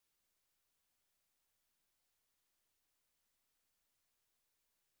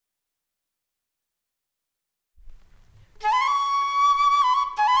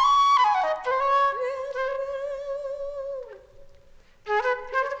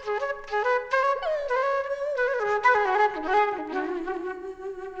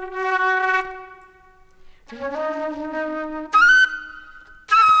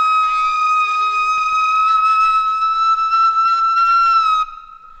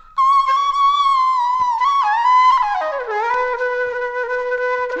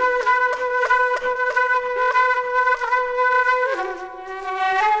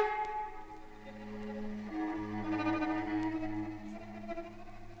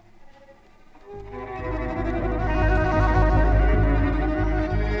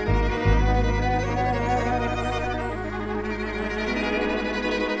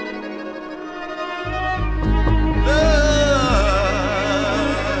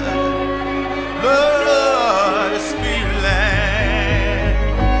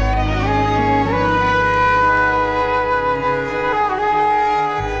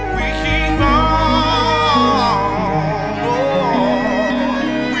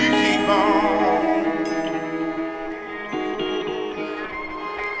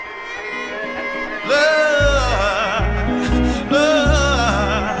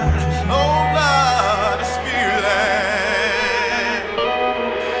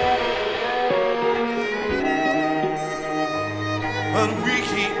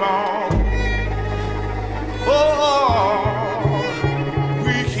on. Oh,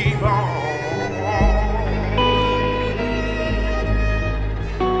 we keep on.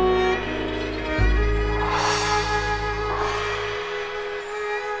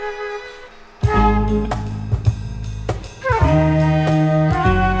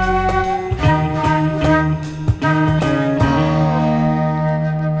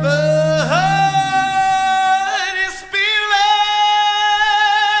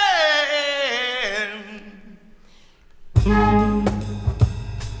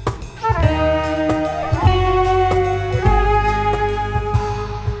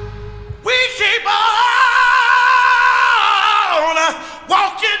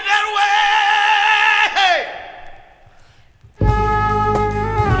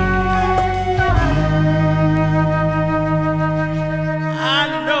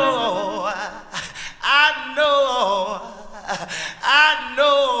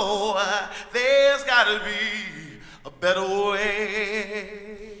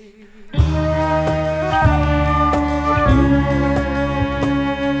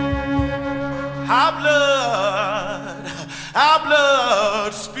 Our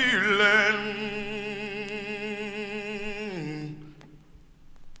blood spilling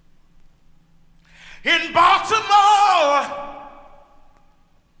in Baltimore,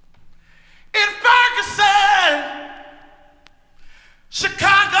 in Ferguson,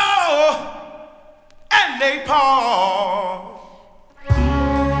 Chicago, and Naples.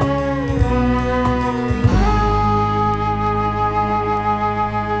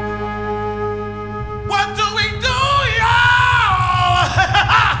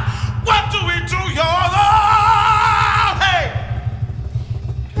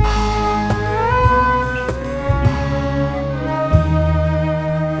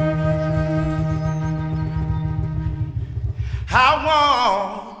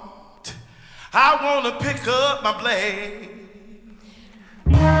 I want to pick up my blade.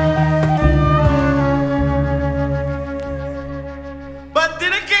 But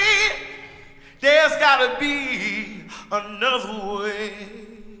then again, there's gotta be another way.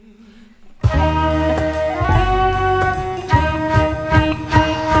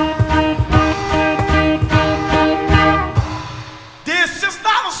 This is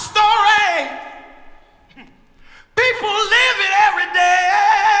not a story. People live it every day.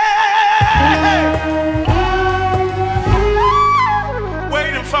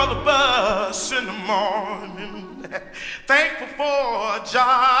 For the bus in the morning, thankful for a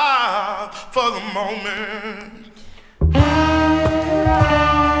job for the moment.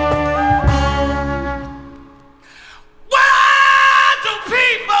 Why do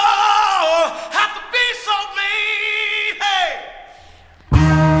people have to be so mean? Hey,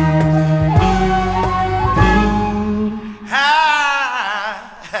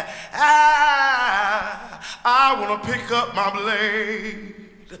 I want to pick up my blade.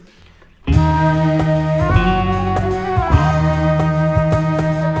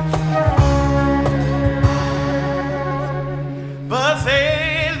 But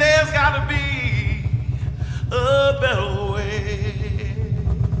say there's gotta be a better way.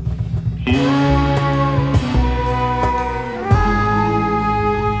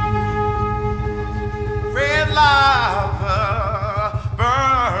 Red lava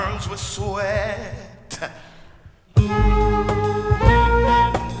burns with sweat.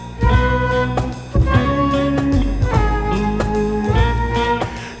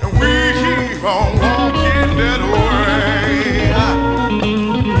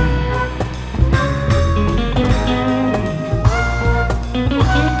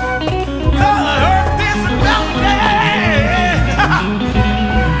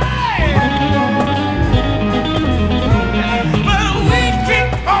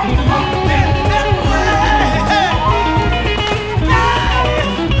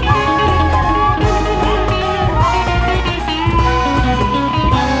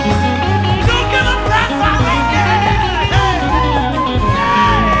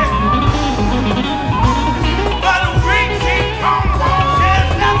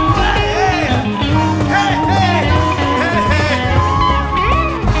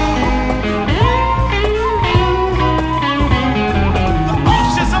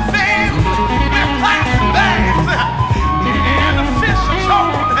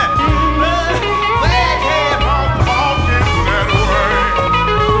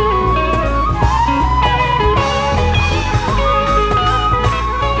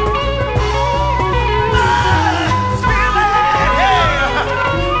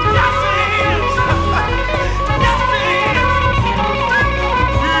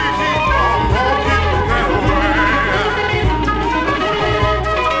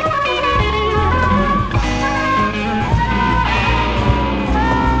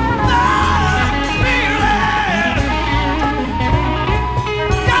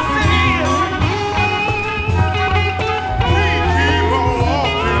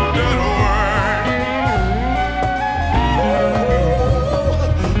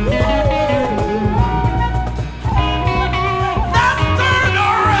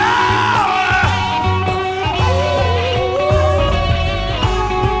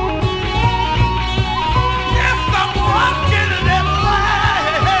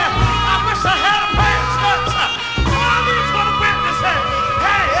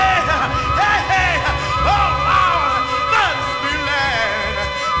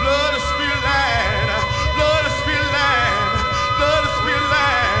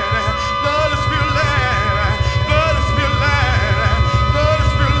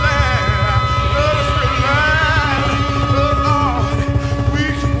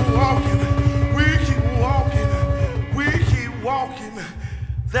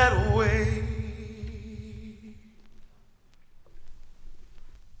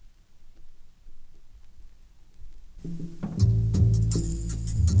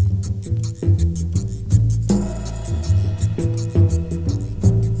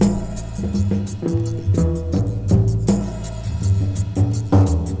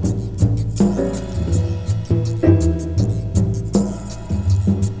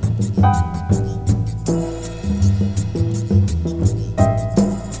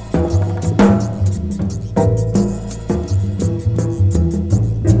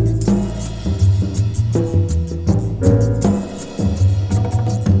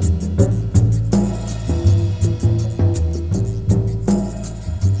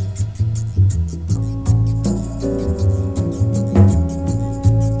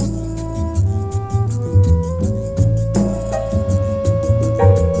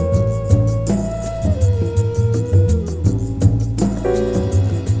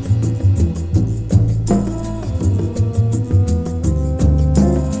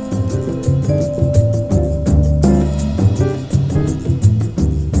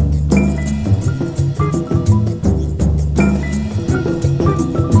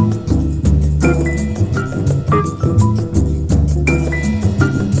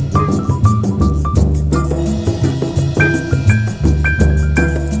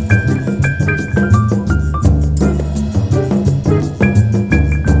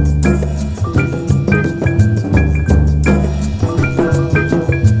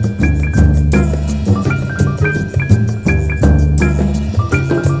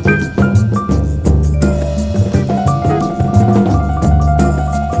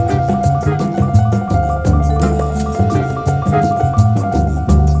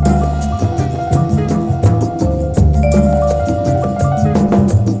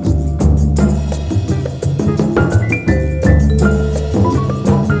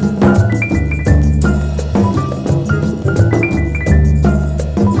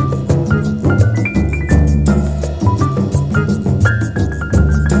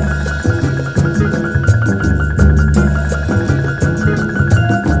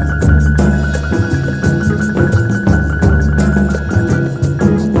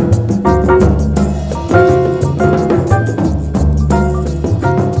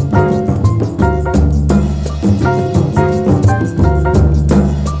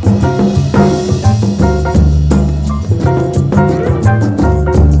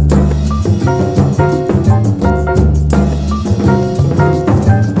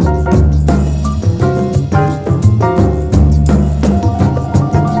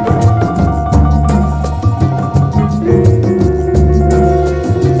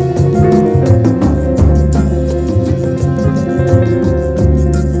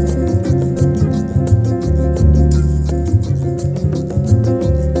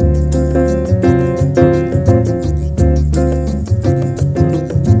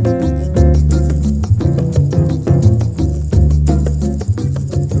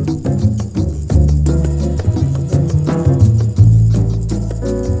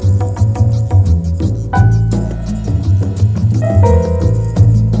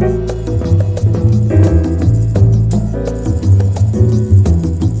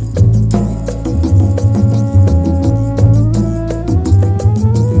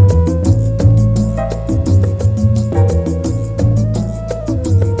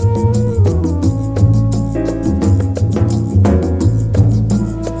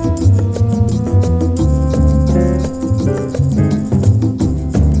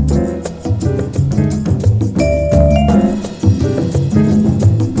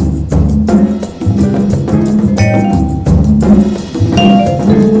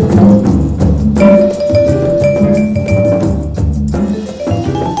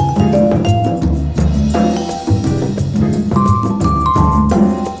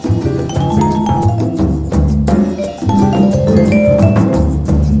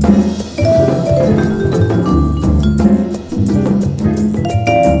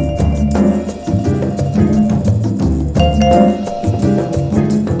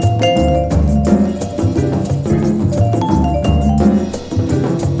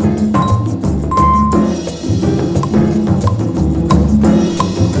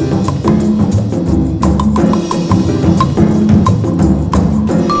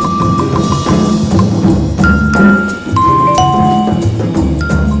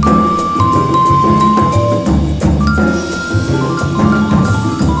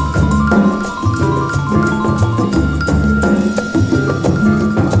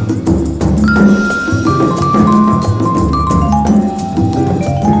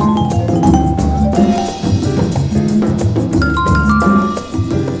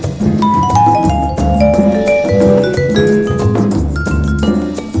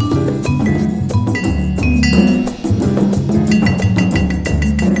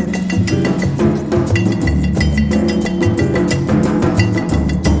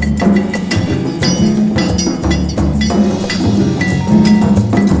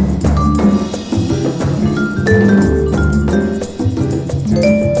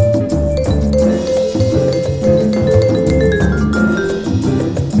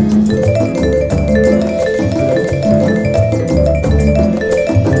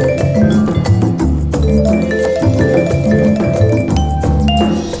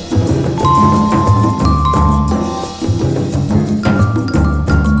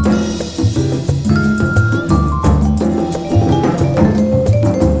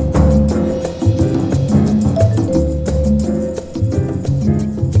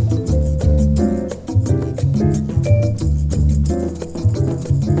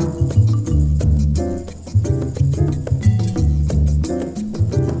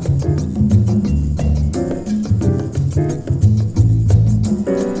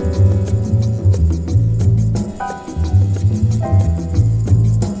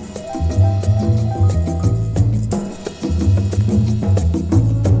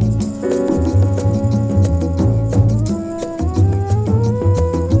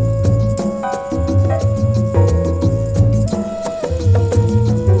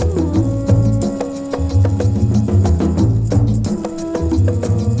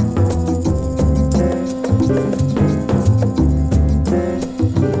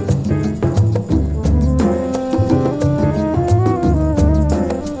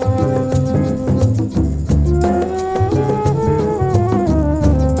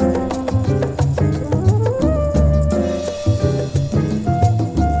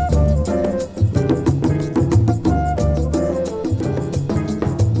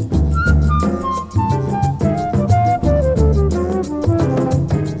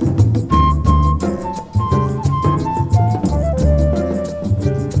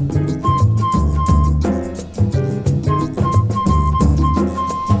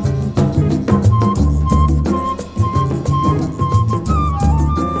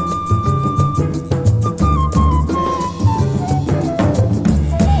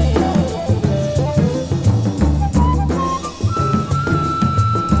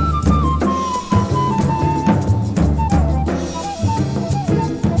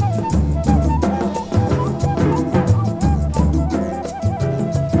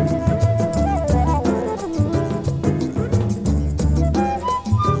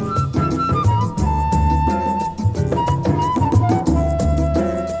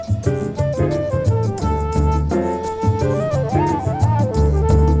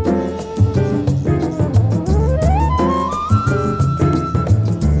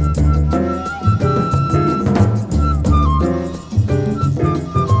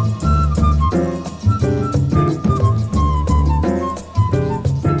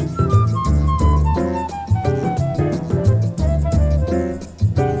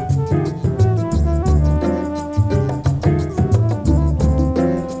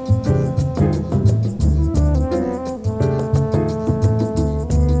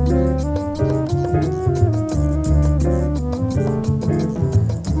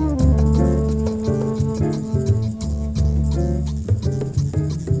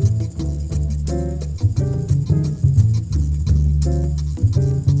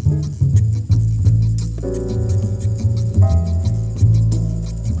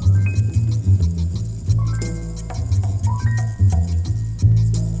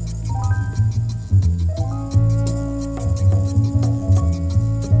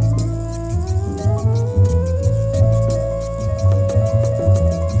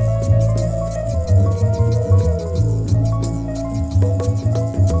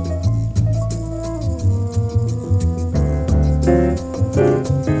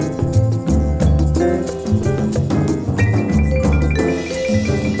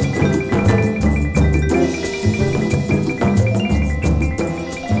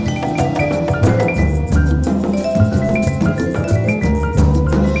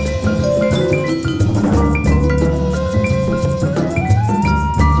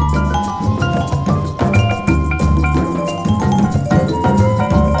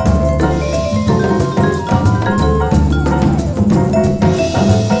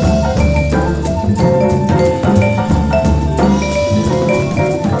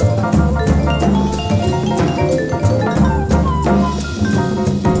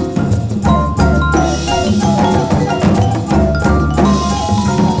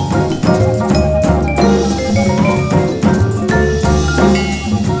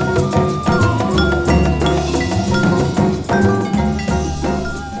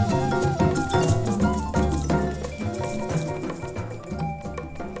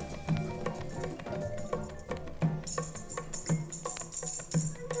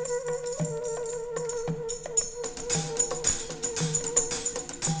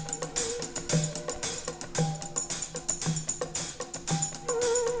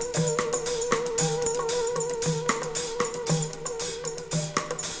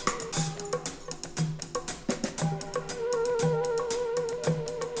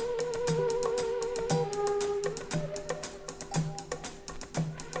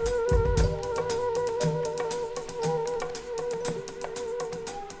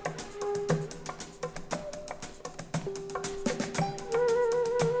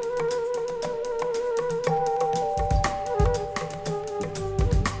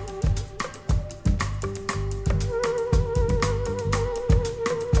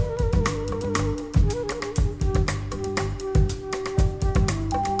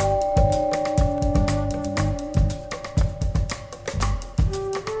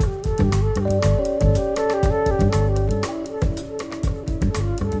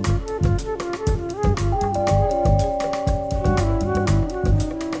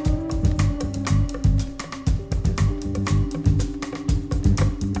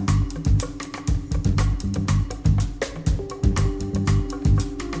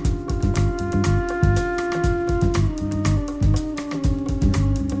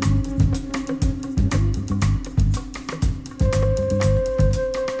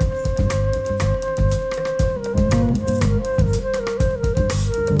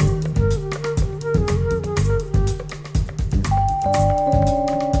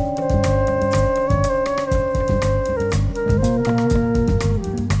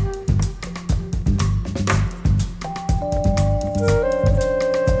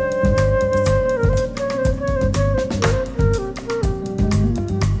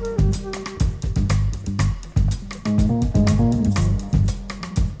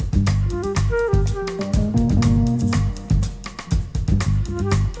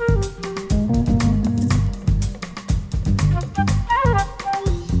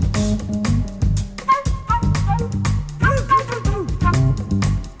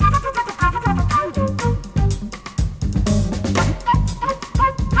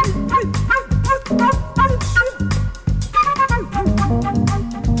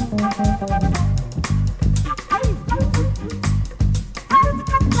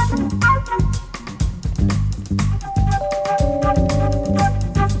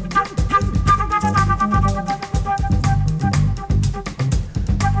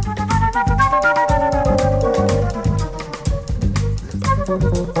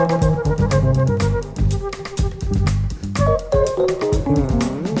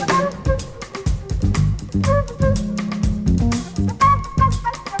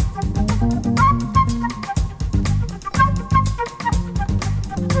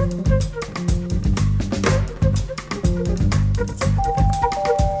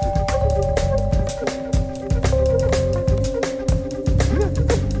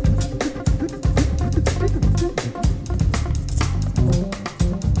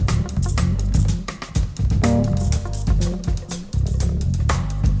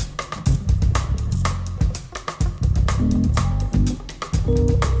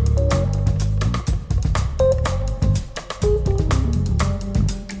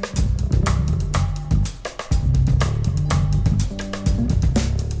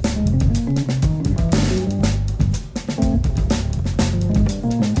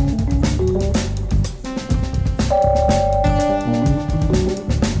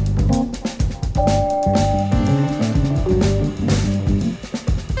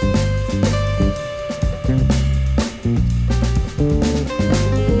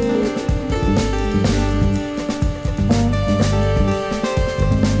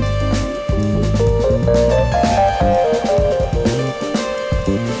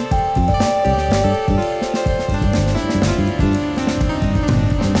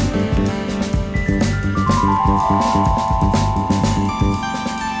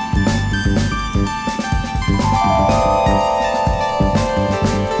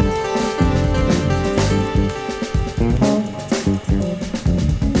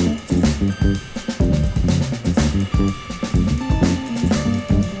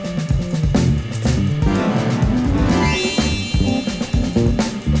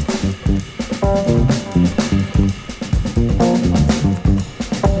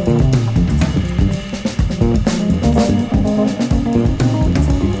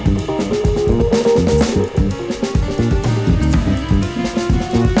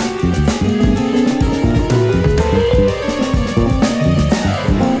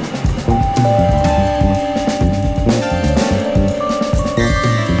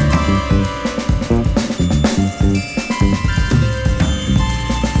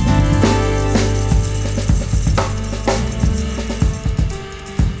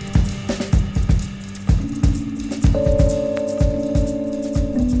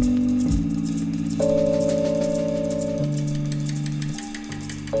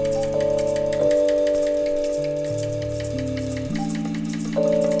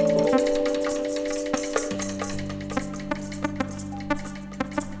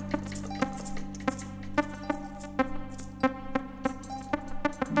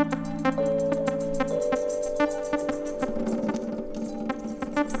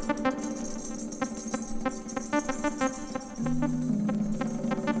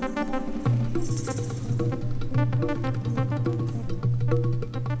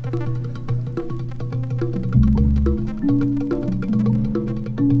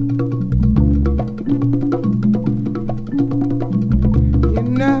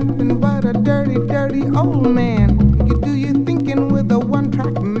 dirty old man. You do your thinking with a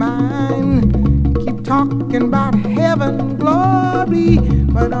one-track mind. Keep talking about heaven and glory,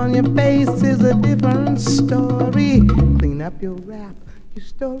 but on your face is a different story. Clean up your rap, your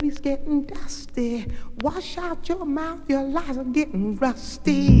story's getting dusty. Wash out your mouth, your lies are getting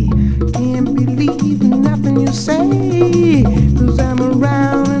rusty. Can't believe nothing you say, 'cause I'm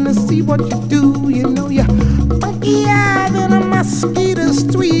around and I see what you do. You know you're funkier than a mosquito's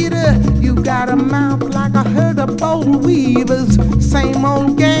tweeter. You got a mouth like a herd of bold weavers. Same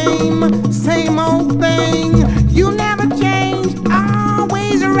old game, same old thing. You never change,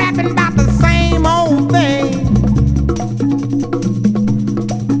 always rapping about the same old thing.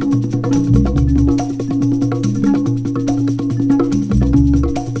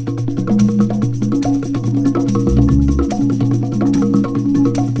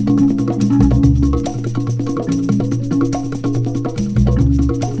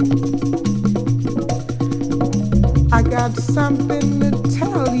 I got something to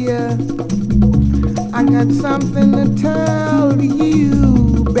tell you. I got something to tell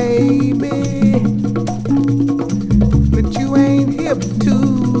you, baby, that you ain't hip to,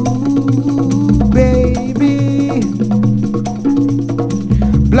 baby.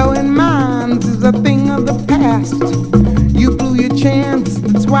 Blowing minds is a thing of the past. You blew your chance,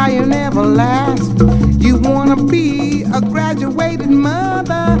 that's why you never last. You wanna be a graduated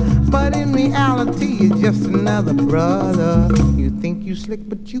mother, but in reality you're just another brother. You think you slick,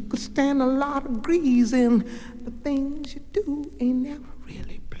 but you could stand a lot of greasing. The things you do ain't never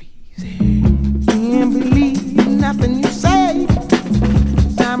really pleasing. Can't believe nothing you say,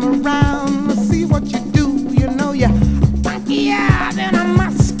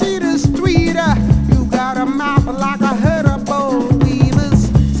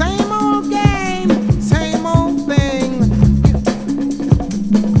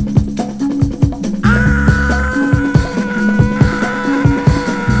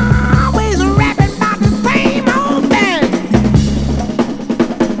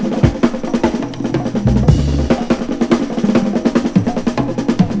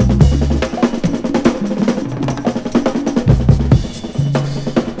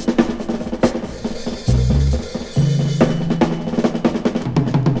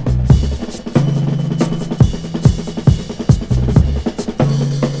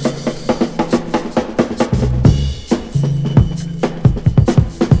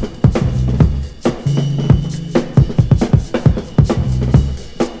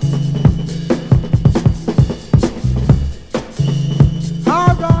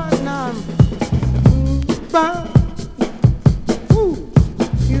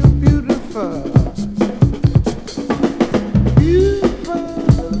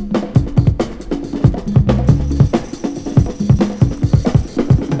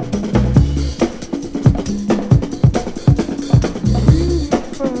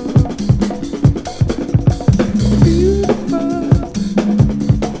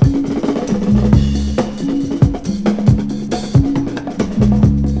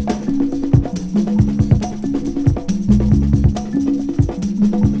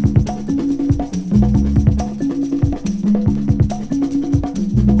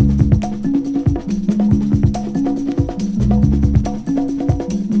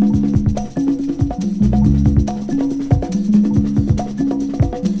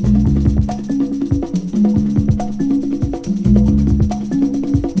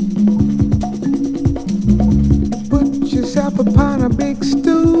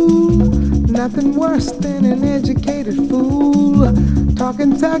 nothing worse than an educated fool.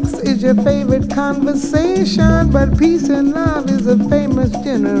 Talking sex is your favorite conversation, but peace and love is a famous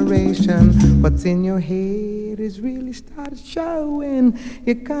generation. What's in your head is really started showing.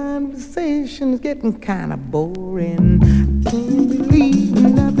 Your conversation's getting kinda boring. I can't believe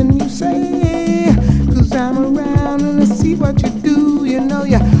nothing you say, 'cause I'm around and I see what you do. You know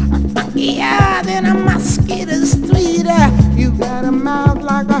you're funkier than a mosquito's street. You got a mouth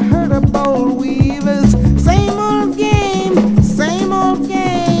like a herd of boll weavers. Same old game, same old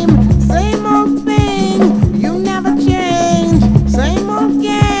game, same old thing. You never change. Same old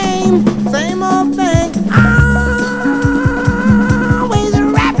game, same old thing. Always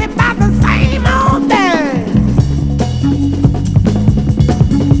rapping about the same old thing.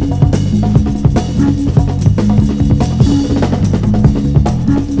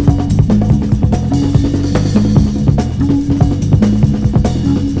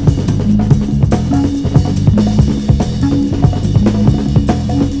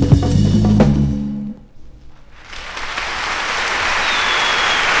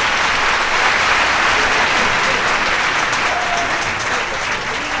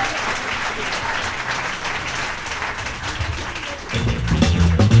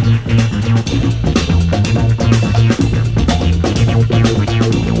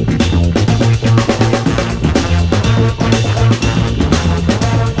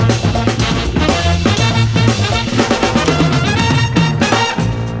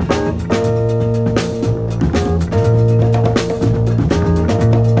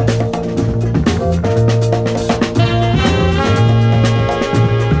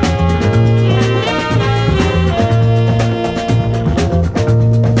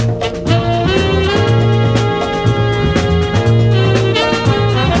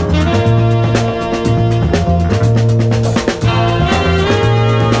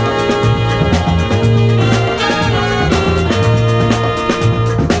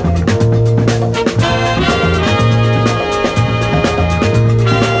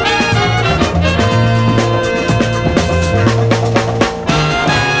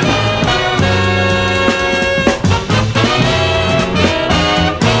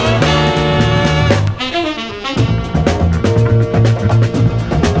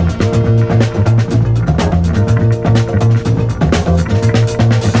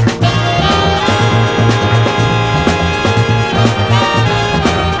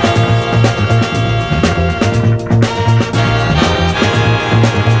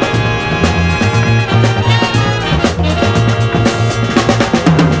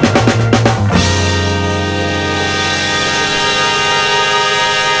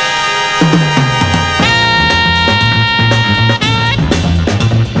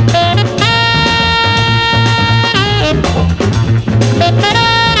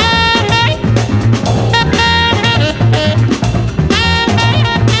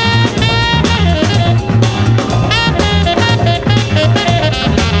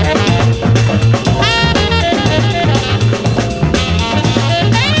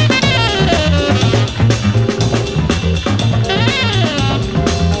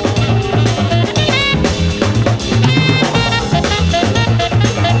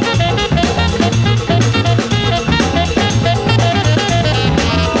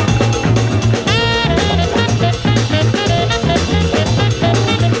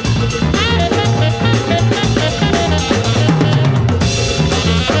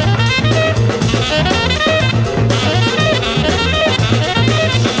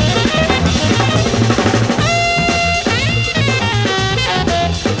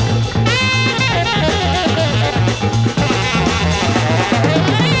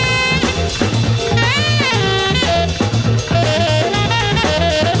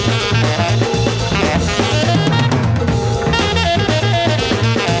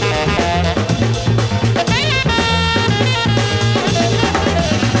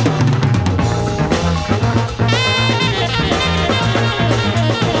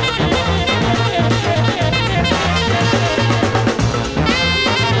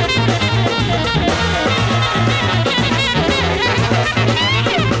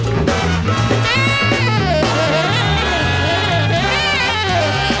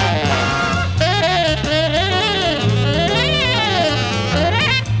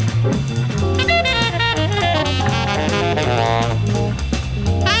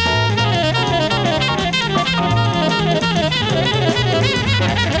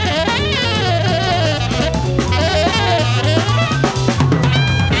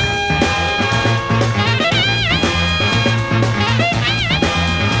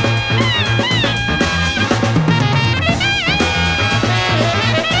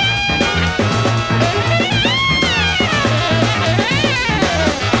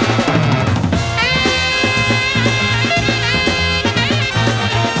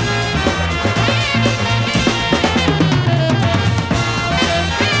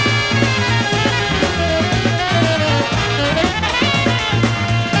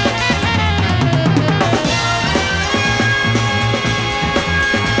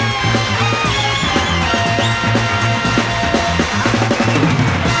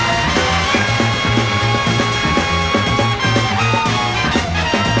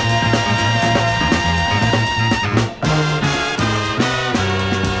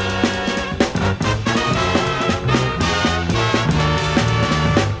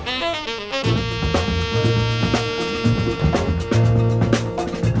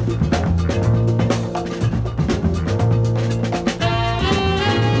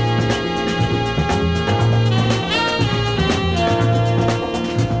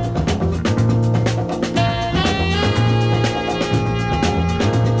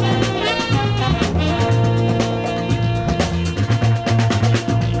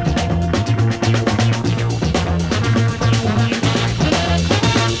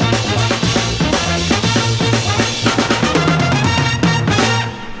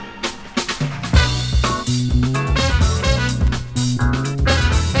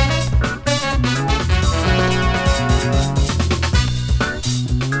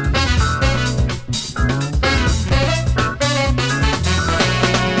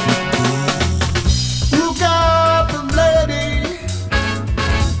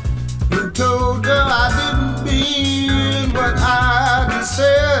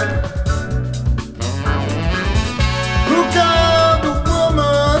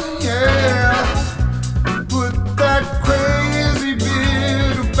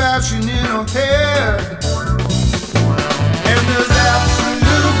 crashing in her head. And there's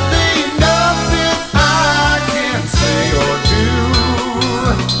absolutely nothing I can say or do.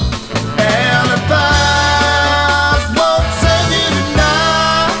 Alibis won't save you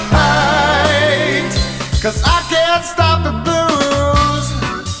tonight, 'cause I can't stop the blues.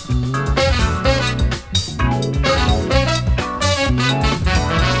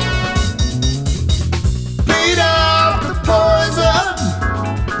 Bleed out the poison,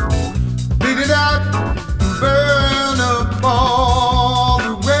 bleed it out, burn up all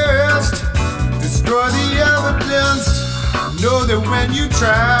the rest, destroy the evidence. Know that when you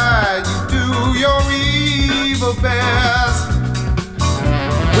try, you do your evil best.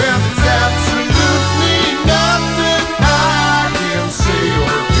 Well, there's absolutely nothing I can say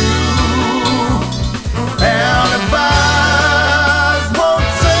or do. Alibis won't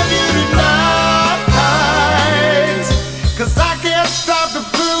save you tonight, 'cause I can't stop the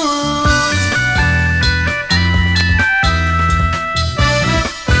blues.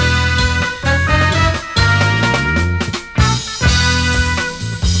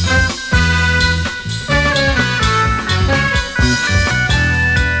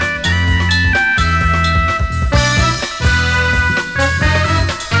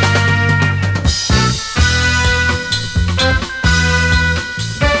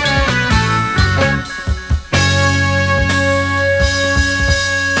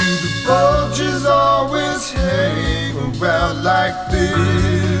 Vultures always hang around like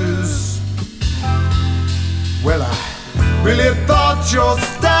this. Well, I really thought your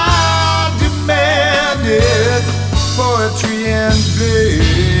style demanded poetry and bliss.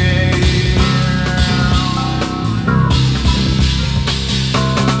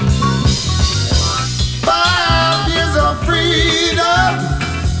 5 years of freedom,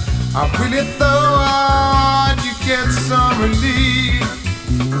 I really thought you'd get some relief.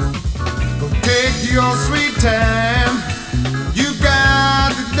 Take your sweet time, you got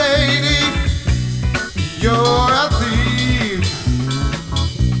the lady, you're a thief.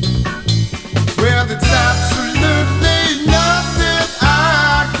 Well, there's absolutely nothing I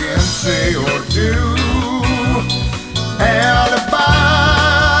can say or do. Alibis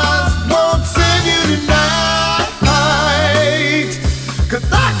won't save you tonight, 'cause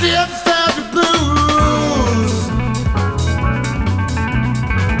I can't stand the blues.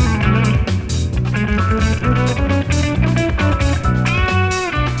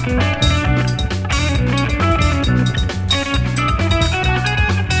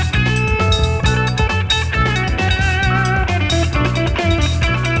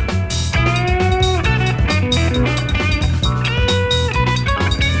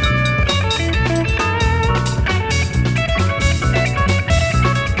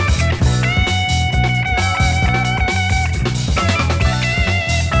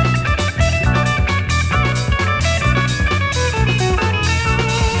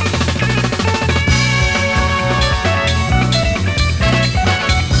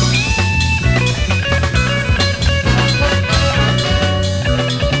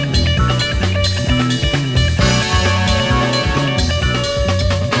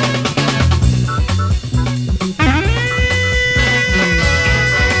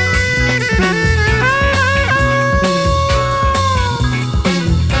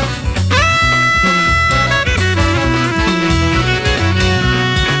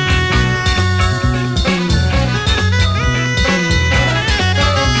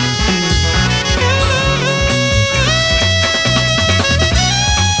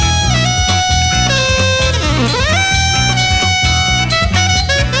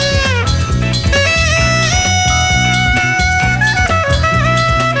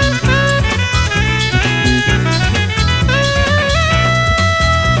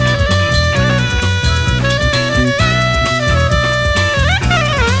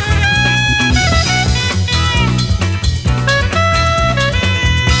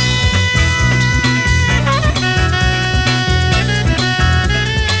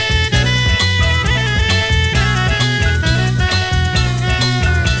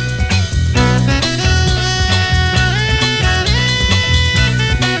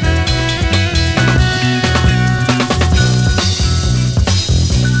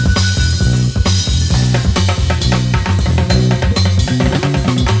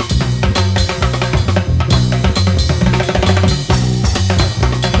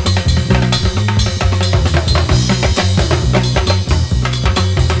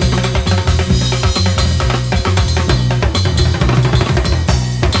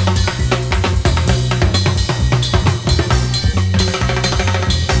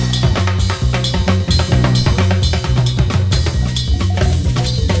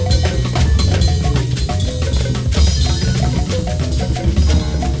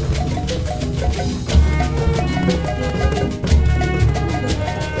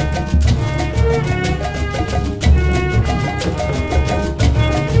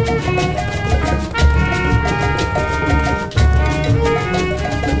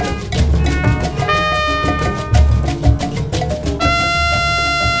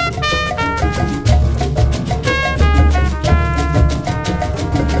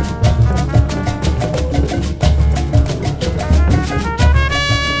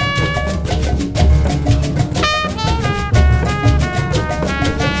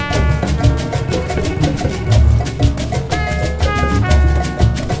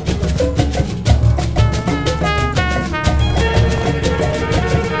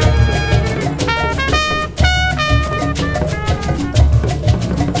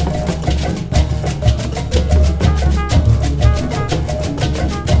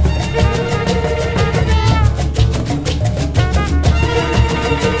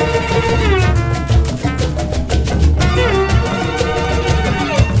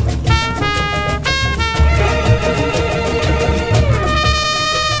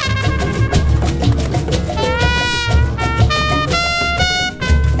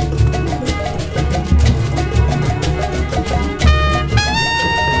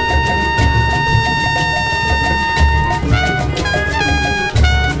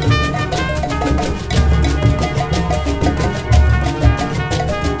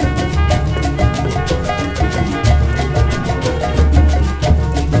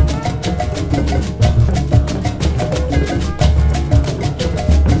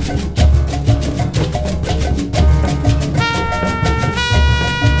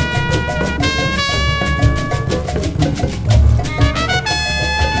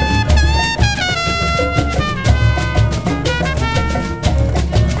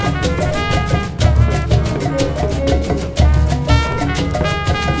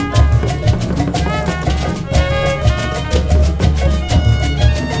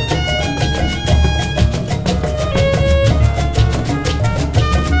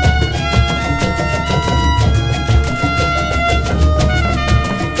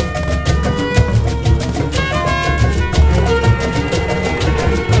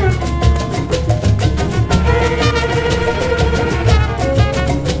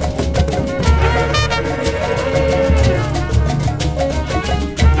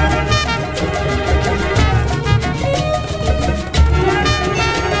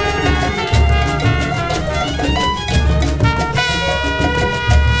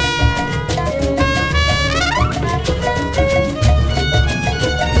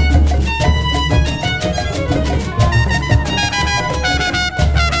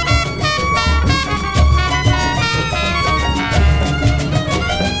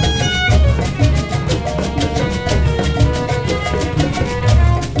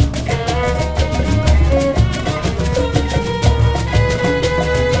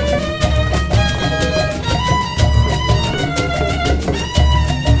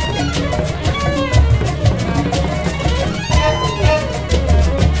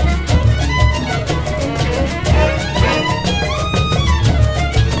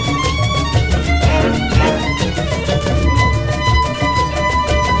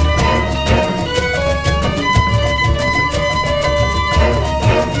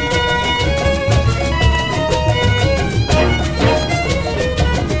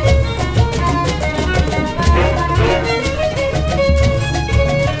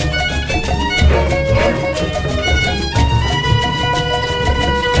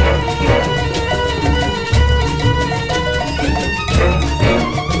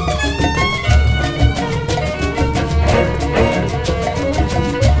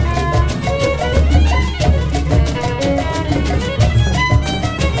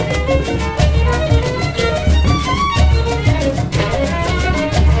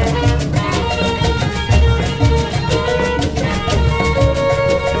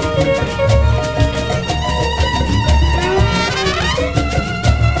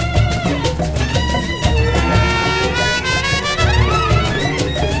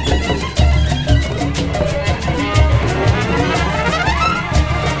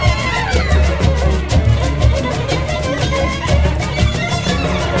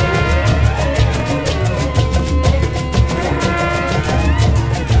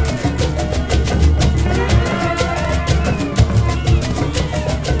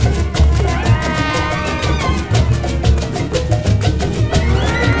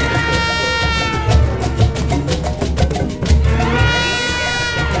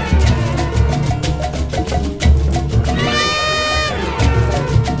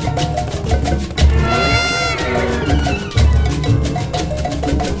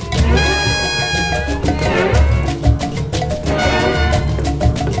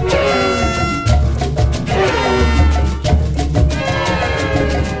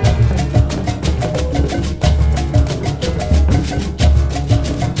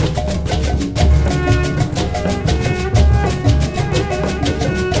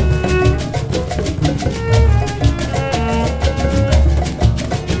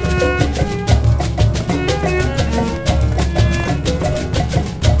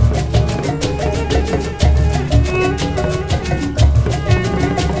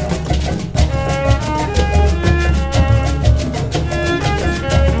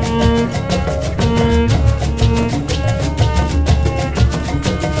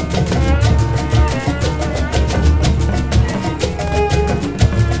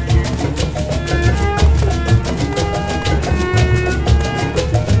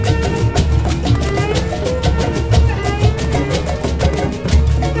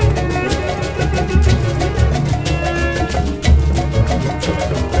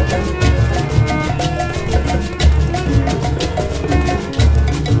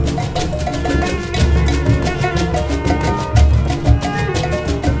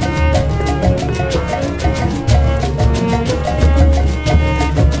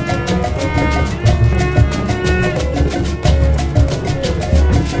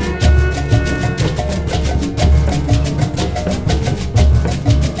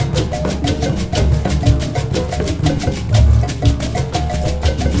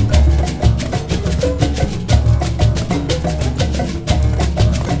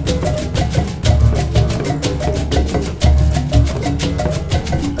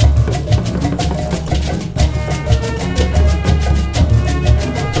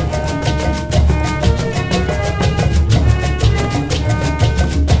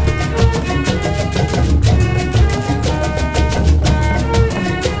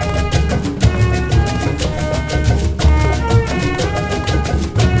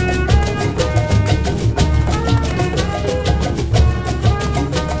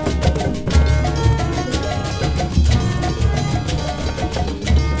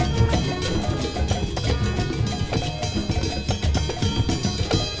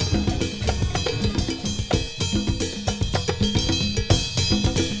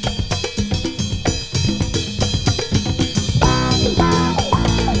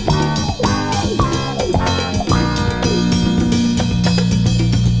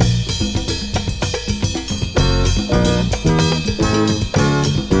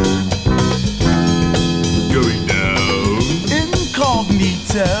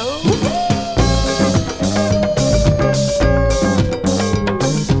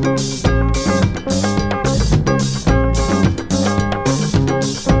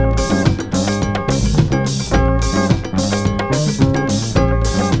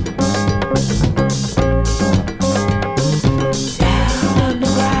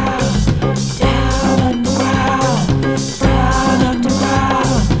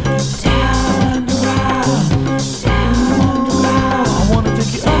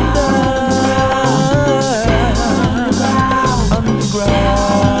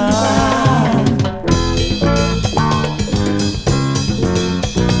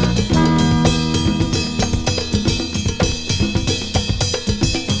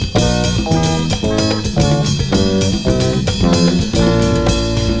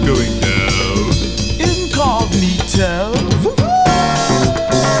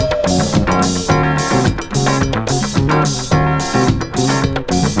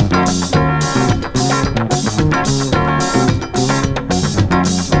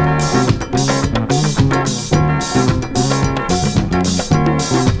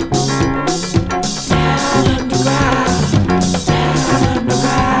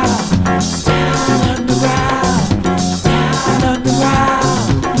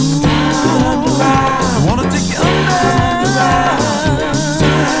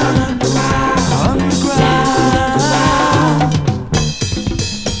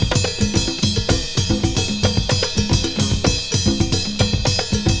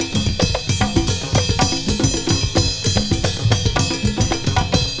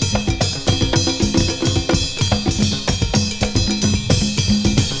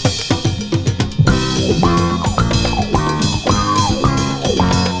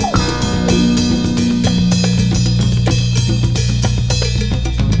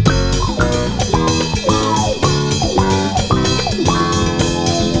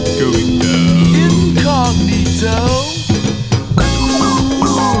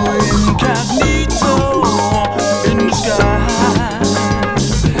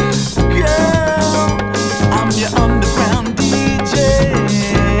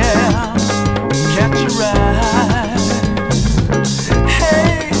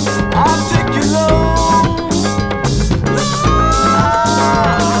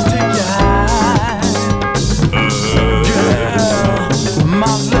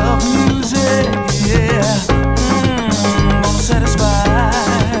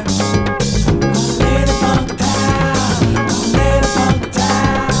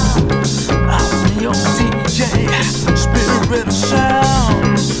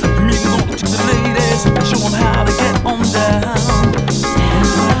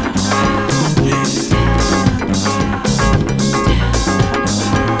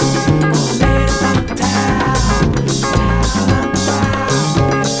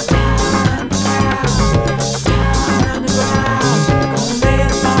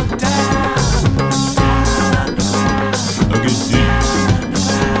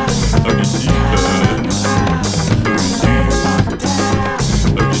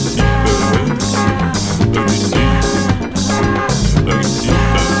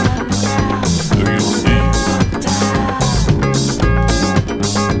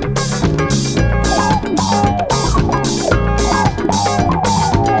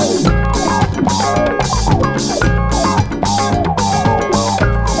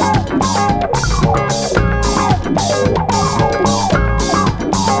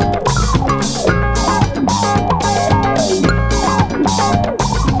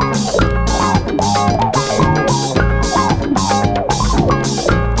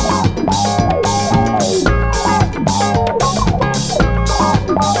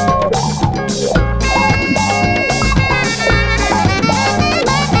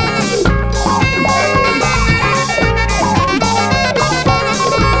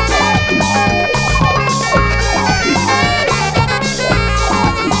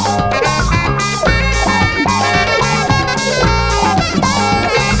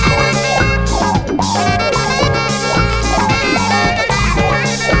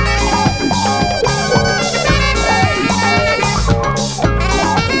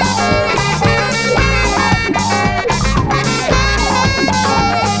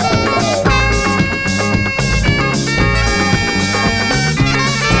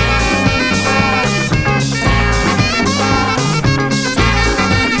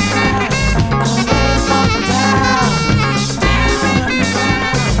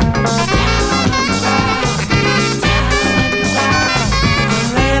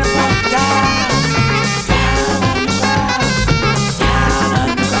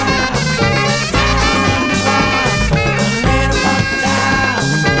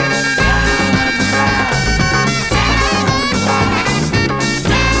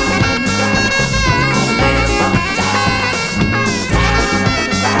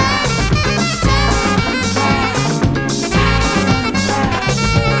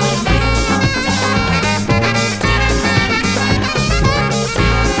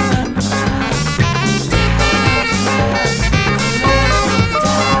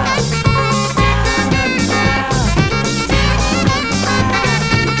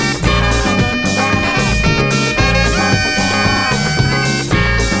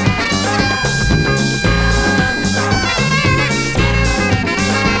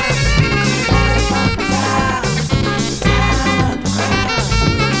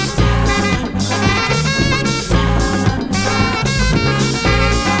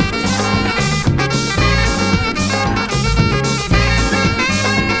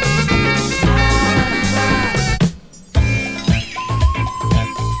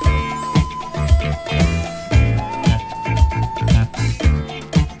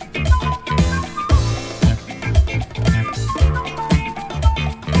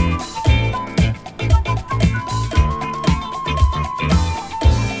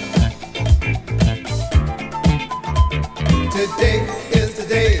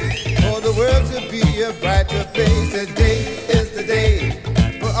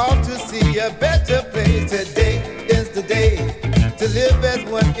 see a better place. Today is the day to live as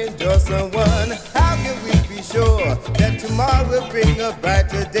one, enjoy someone. How can we be sure that tomorrow will bring a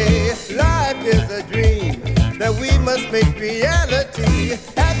brighter day? Life is a dream that we must make reality.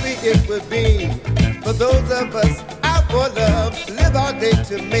 Happy it would be for those of us out for love. Live our day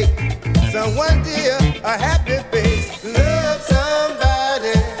to make someone dear a happy face. Love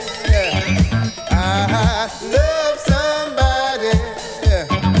somebody. Love somebody.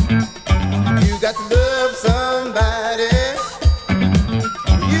 You got to love somebody.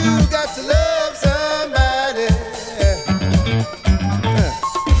 You got to love somebody.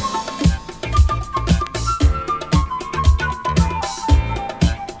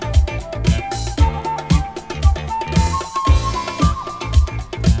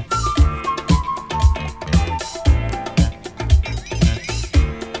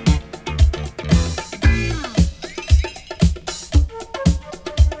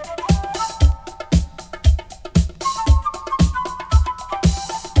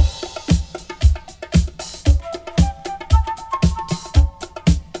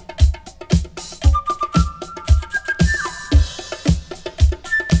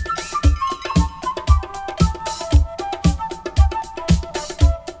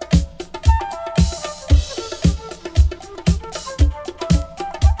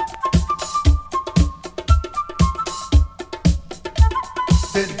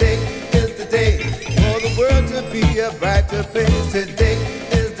 Today is the day for the world to be a brighter place. Today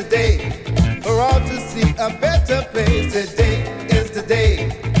is the day for all to see a better place. Today is the day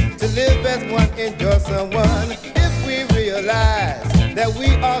to live as one, enjoy someone. If we realize that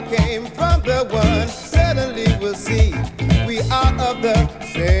we all came from the one, suddenly we'll see we are of the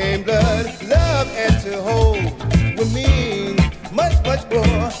same blood. Love and to hold will mean much, much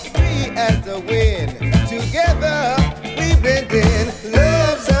more. Free as the wind, together we blend in.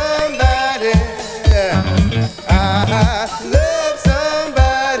 Love somebody. Love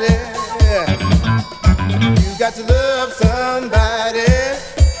somebody. You got to love somebody.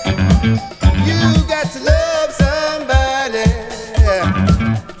 You got to love somebody.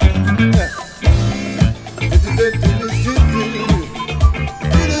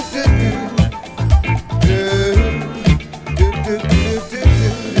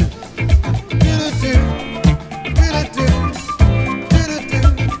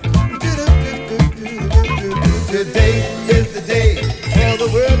 Today is the day for the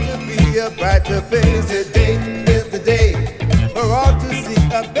world to be a brighter place. Today is the day for all to see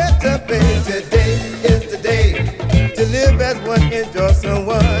a better place. Today is the day to live as one, enjoy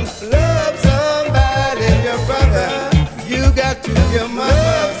someone. Love somebody, your brother. You got to your mother.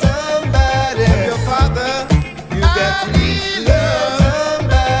 Love somebody, your father. You got to love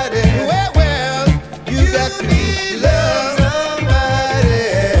somebody. Well, you got to love somebody.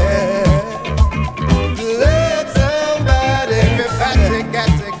 Love somebody. Everybody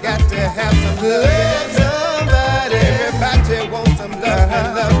got to have some love. Love somebody. Everybody wants some love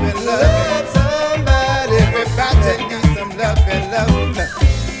and love and love. Love somebody. Everybody needs some love and love.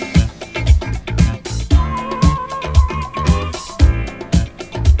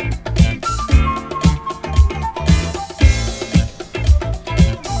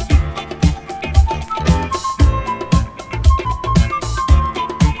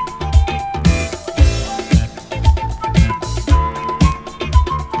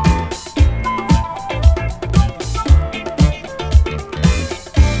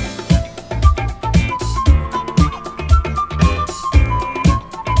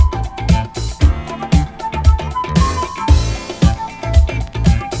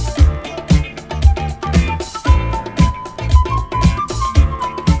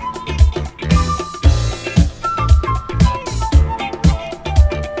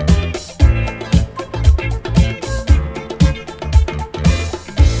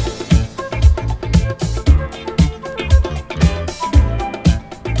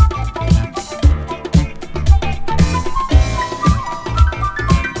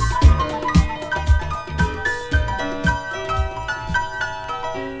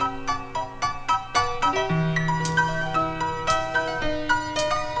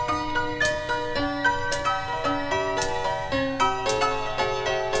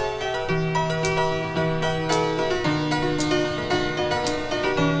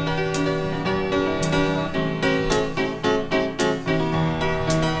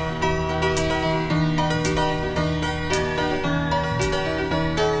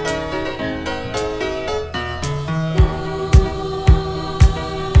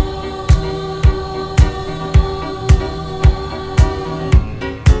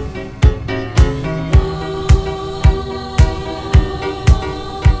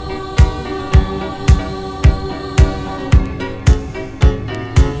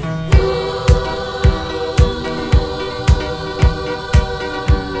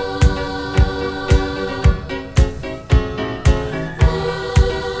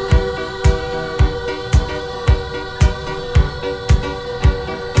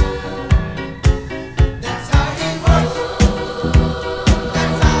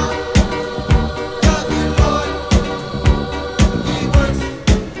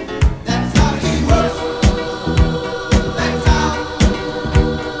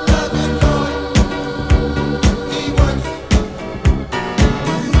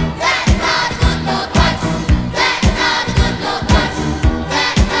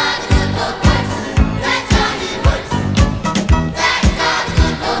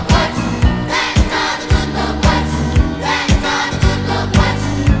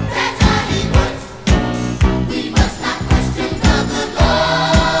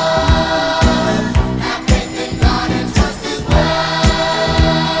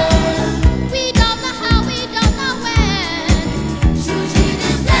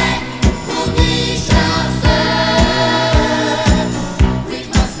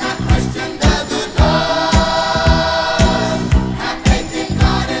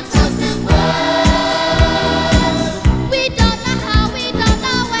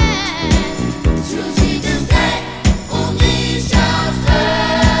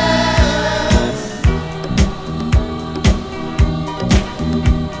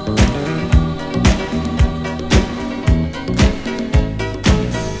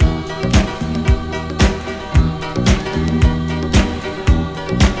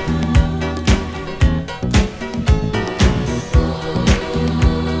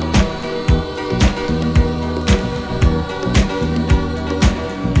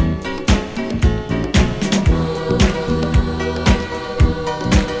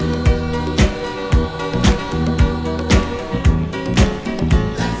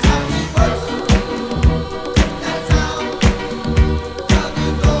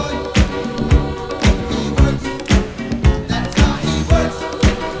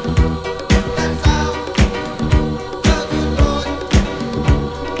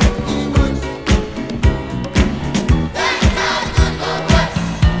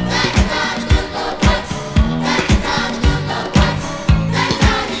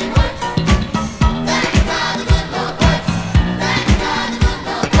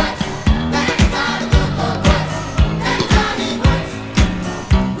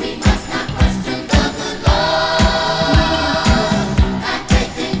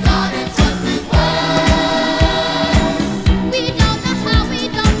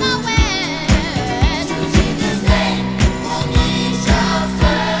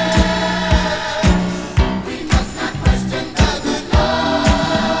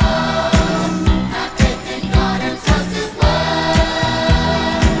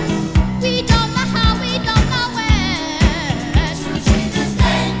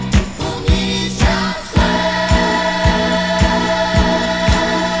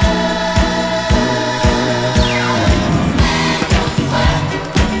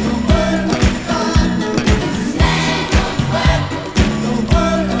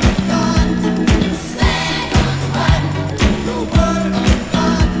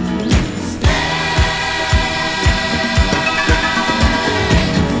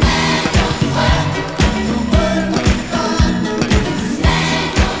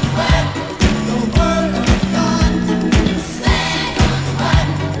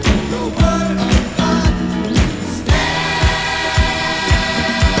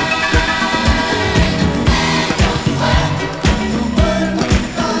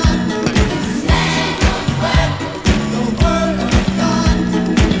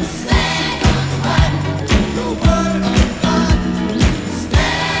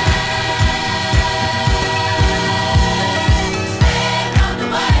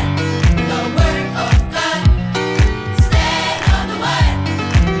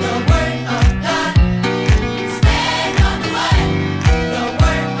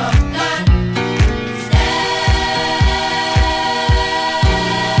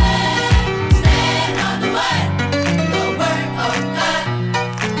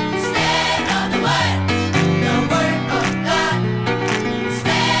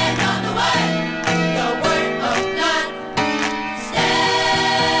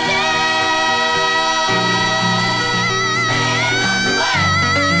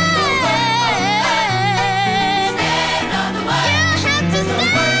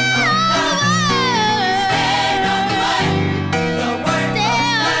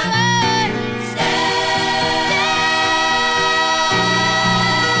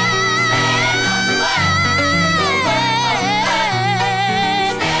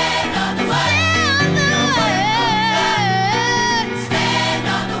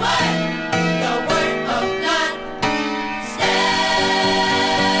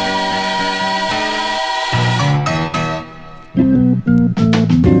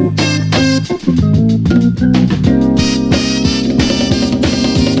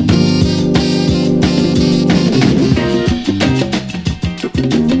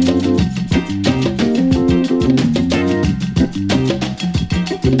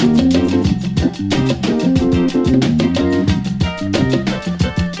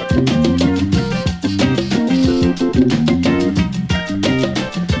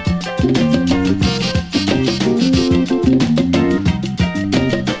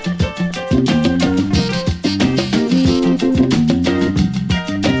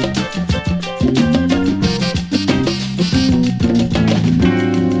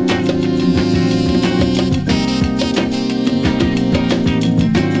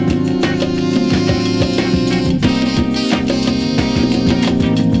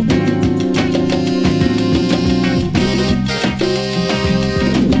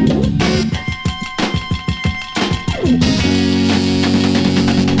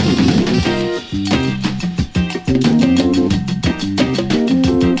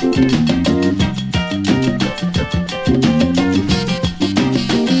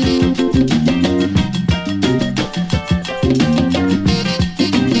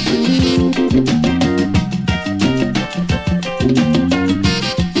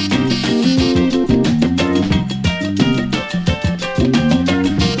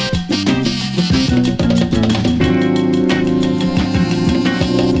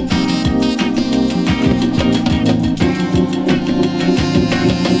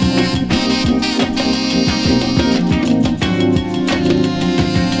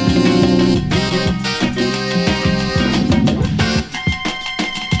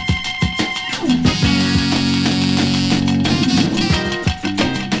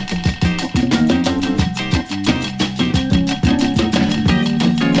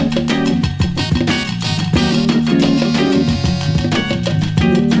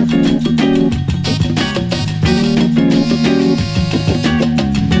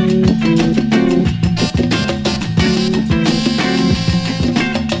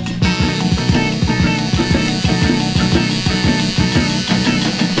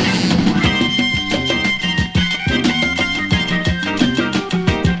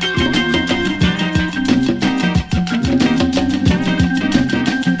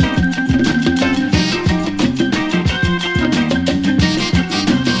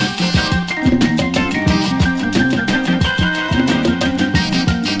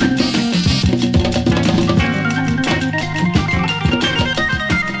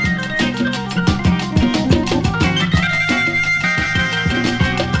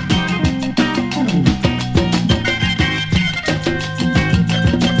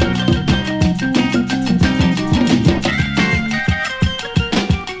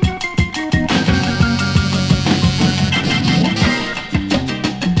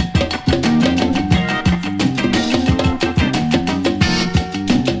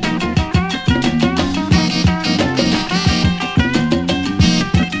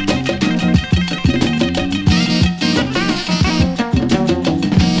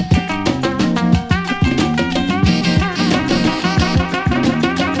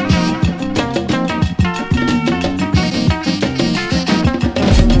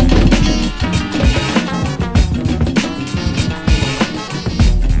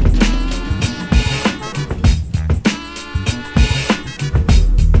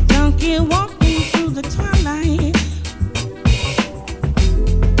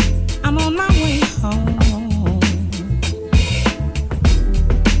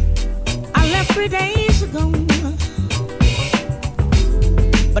 3 days ago,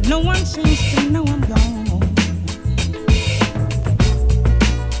 but no one seems to know I'm gone.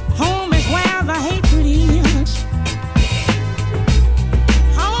 Home is where the hatred is.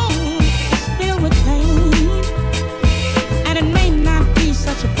 Home is filled with pain, and it may not be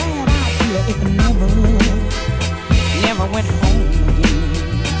such a bad idea if I never went home again.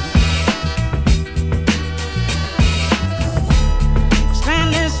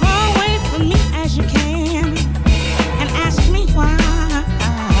 Stand as far away from me as you can and ask me why.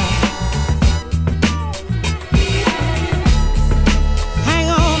 Hang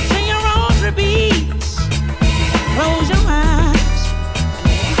on to your rosary beads, close your eyes,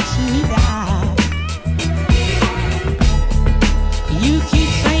 watch me die. You keep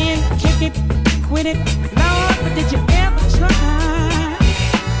saying kick it, quit it, Lord, but did you ever try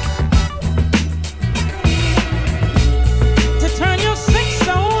to turn your sick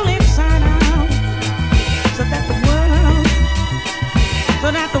soul inside out so that the world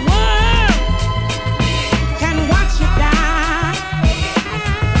can watch you die?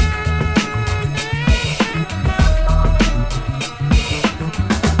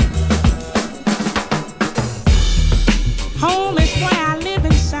 Home is where I live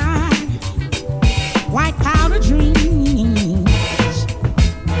inside, white powder dreams.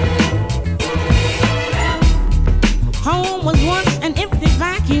 Home was once an empty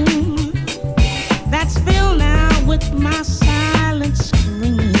vacuum that's filled now with my silent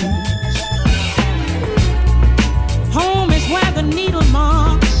screams. Home is where the needle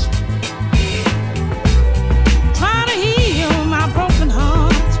marks try to heal my broken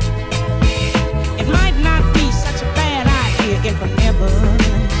heart. It might not be such a bad idea if I never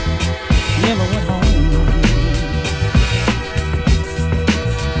went home.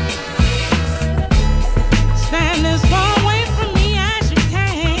 Stand as far away from me as you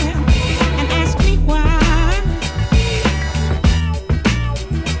can and ask me why.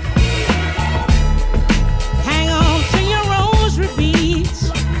 Hang on to your rosary beads,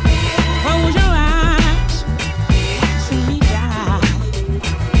 close your eyes, watch me die.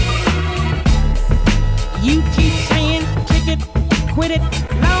 You keep saying kick it, quit it,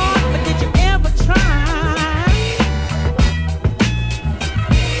 Lord, but did you ever try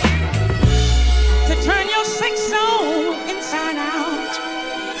to turn your sick soul inside out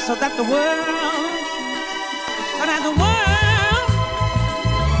so that the world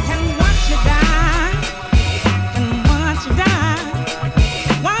can watch you die, can watch you die,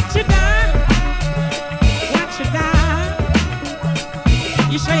 watch you die, watch you die.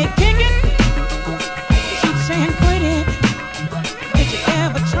 You say kick it, keep saying quit it. Did you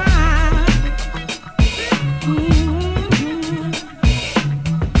ever try?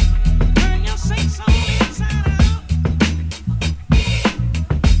 Turn your sick soul inside out.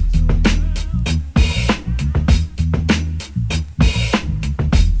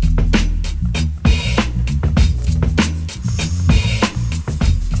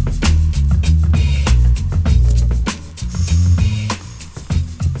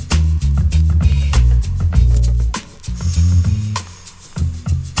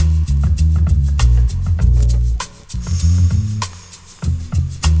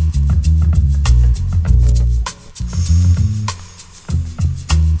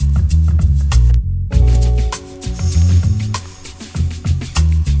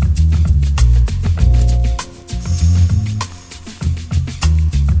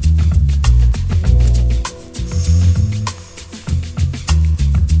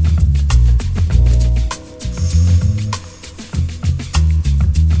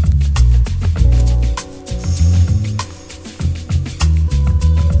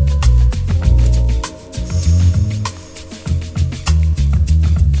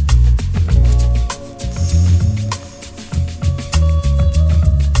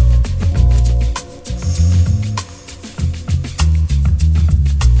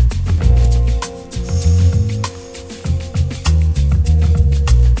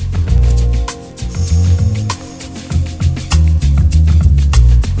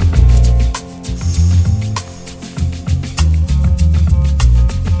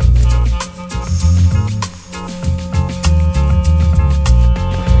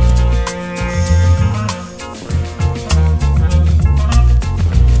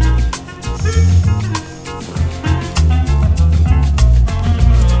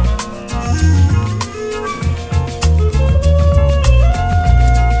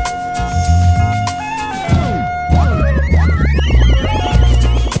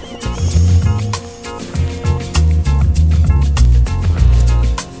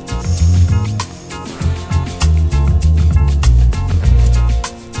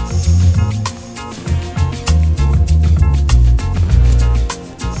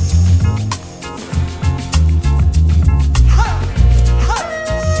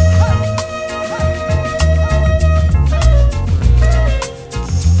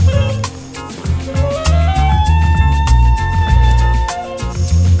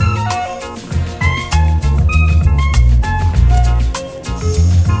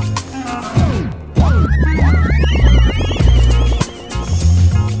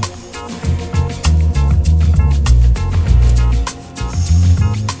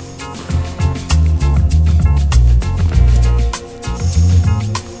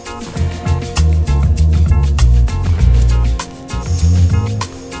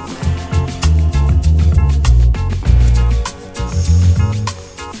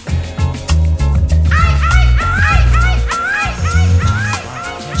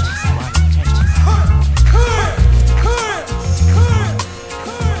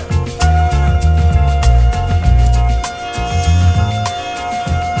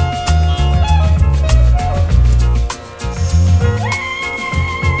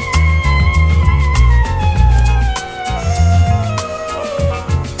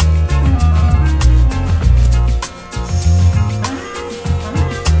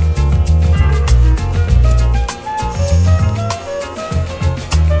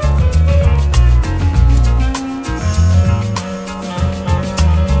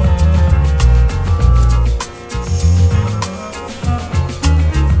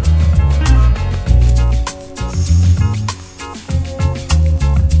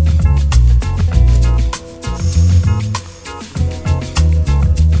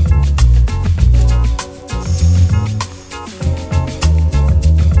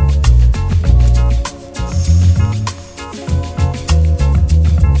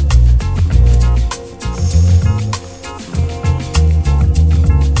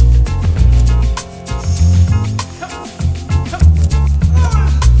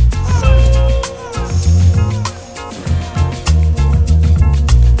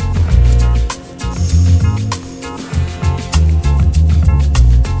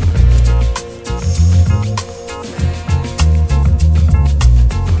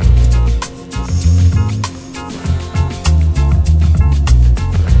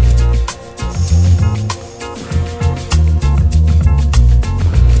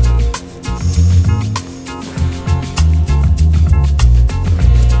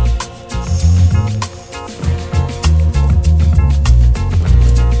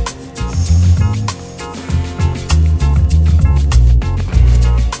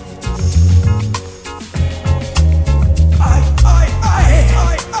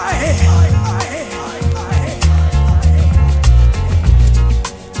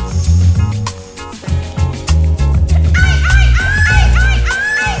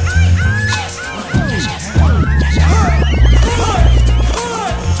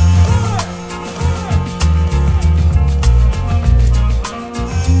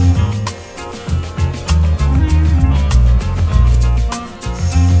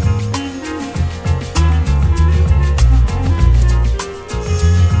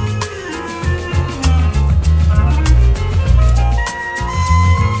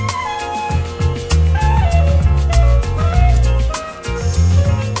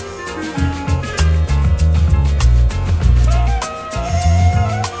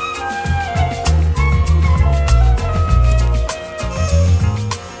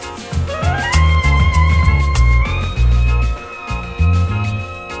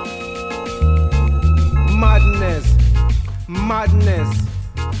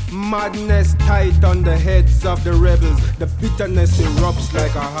 Madness tight on the heads of the rebels. The bitterness erupts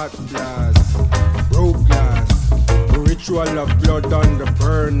like a hot blast. Broke glass, a ritual of blood on the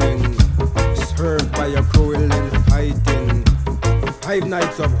burning, served by a cruel and fighting. 5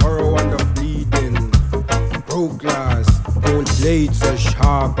 nights of horror and the bleeding. Broke glass, gold blades as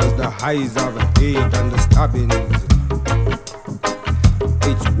sharp as the eyes of hate and the stabbings.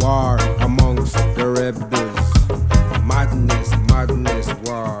 It's war amongst the rebels. Madness,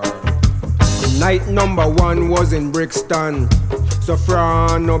 war. Night number 1 was in Brixton.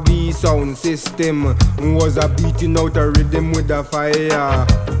 Soprano B sound system was a beating out a rhythm with a fire.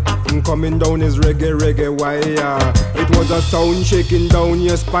 Coming down his reggae wire. It was a sound shaking down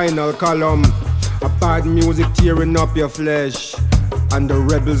your spinal column. A bad music tearing up your flesh. And the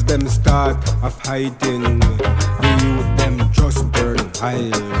rebels them start a fighting. The youth them just burn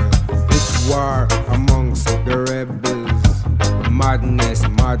high. It's war amongst the rebels. Madness,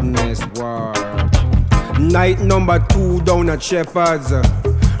 war. Night number 2 down at Shepherd's,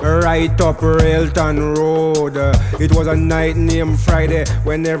 right up Railton Road. It was a night named Friday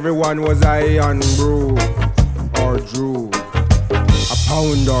when everyone was high on brew or drew. A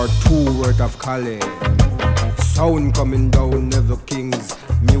pound or 2 worth of Cali. Sound coming down Neville King's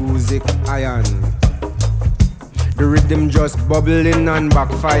music iron. The rhythm just bubbling and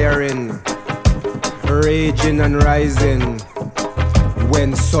backfiring, raging and rising.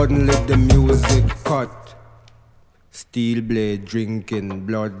 When suddenly the music cut, steel blade drinking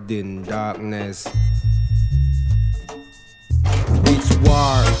blood in darkness. It's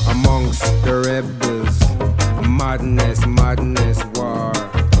war amongst the rebels. Madness, war.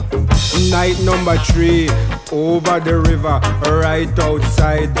 Night number 3 over the river, right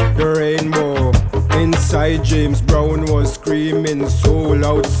outside the rainbow. Inside James Brown was screaming soul.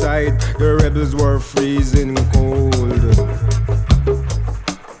 Outside the rebels were freezing cold.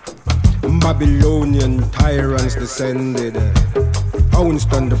 Babylonian tyrants descended,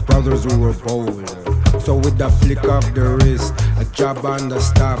 pounced on the brothers who were bold. So with the flick of the wrist, a jab and a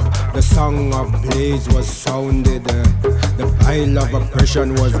stab, the song of blades was sounded. The pile of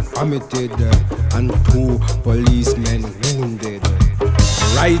oppression was vomited, and 2 policemen wounded.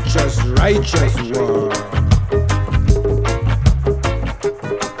 Righteous war.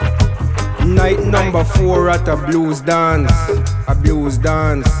 Night number 4 at a blues dance.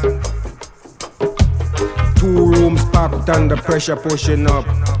 2 rooms packed and the pressure pushing up.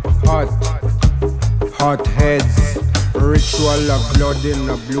 Hot heads, ritual of blood in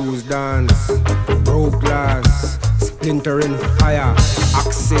a blues dance. Broke glass, splintering fire,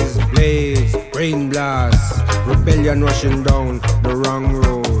 axes, blades, brain blasts. Rebellion rushing down the wrong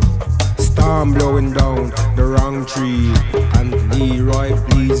road. Storm blowing down the wrong tree. And Leroy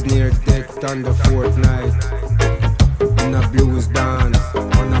bleeds near death on the 4th night. In a blues dance,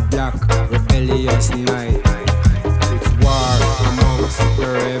 on a black rebellious night. It's war amongst the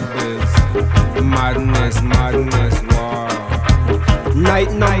rebels. Madness, war.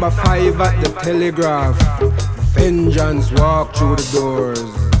 Night number 5 at the Telegraph. Vengeance walk through the doors.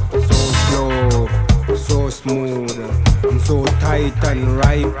 So slow, so smooth, and so tight and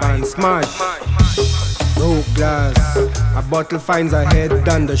ripe and smash. Broke glass, a bottle finds a head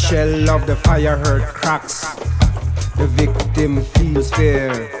and the shell of the fire hurt cracks. The victim feels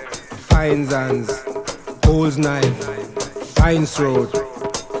fear, finds hands, pulls knife, finds throat.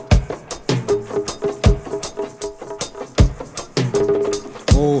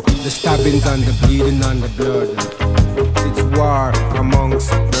 Oh, the stabbings and the bleeding and the blood. It's war amongst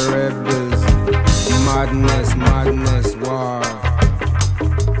the rebels. Madness, war.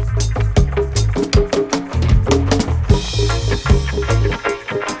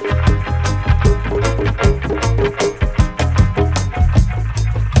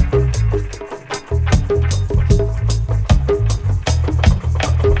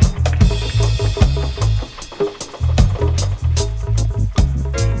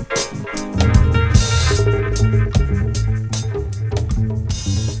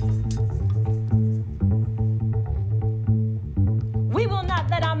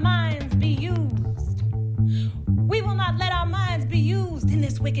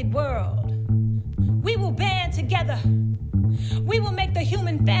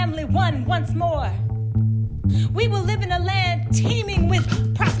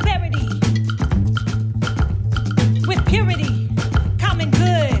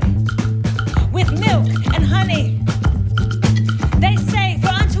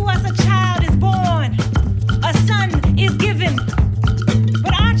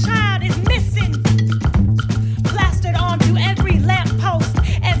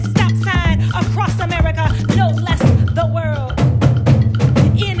 America, no less the world.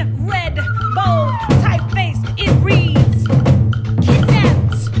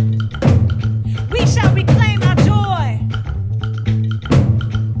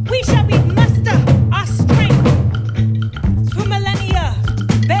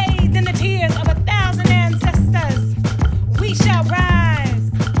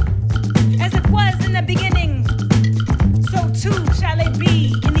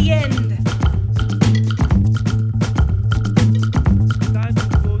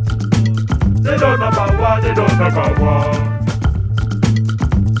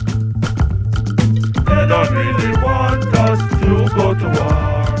 don't really want us to go to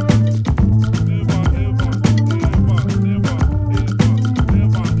war.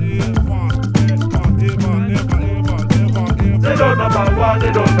 They don't know about war,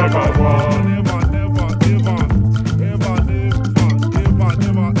 they don't know about war.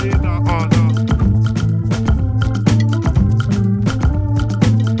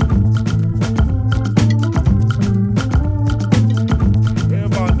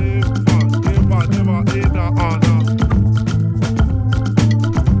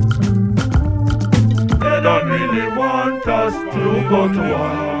 They don't really want us to go to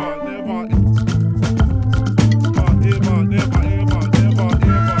war.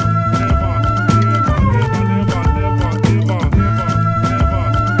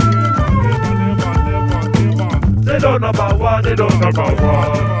 They don't know about war, they don't know about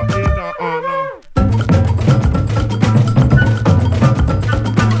war.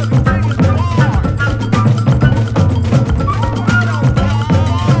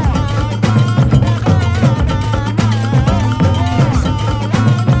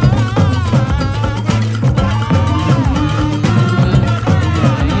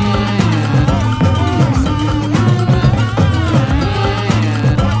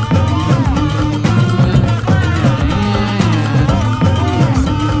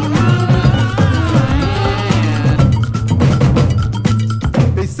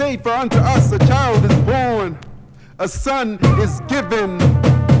 For unto us a child is born, a son is given,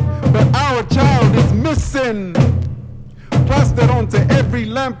 but our child is missing. Plastered onto every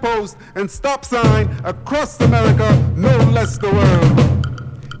lamppost and stop sign across America, no less the world.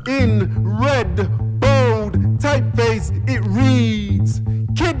 In red, bold typeface, it reads,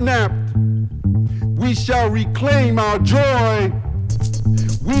 kidnapped. We shall reclaim our joy.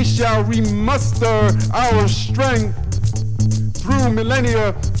 We shall remuster our strength. Through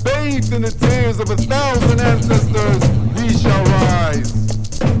millennia, bathed in the tears of 1,000 ancestors, we shall rise.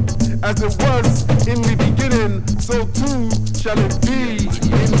 As it was in the beginning, so too shall it be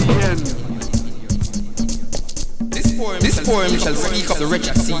in the end. This poem shall speak of the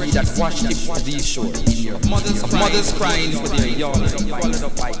wretched sea that washed it to these shores. Mothers crying for their young, swallowed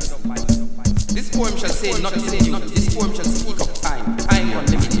up ice. This poem shall say nothing new. This poem shall speak of time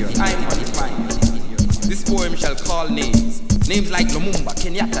unlimited, time undefined. This poem shall call names. Names like Lumumba,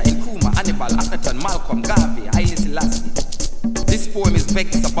 Kenyatta, Nkrumah, Hannibal, Akhenaton, Malcolm, Garvey, Haile Selassie. This poem is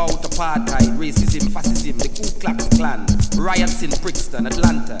vexed about apartheid, racism, fascism, the Ku Klux Klan, riots in Brixton,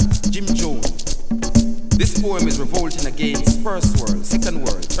 Atlanta, Jim Jones. This poem is revolting against first world, second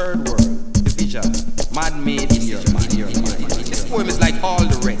world, third world, division, man-made in your mind. This poem is like all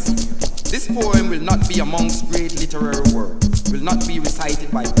the rest. This poem will not be amongst great literary works, will not be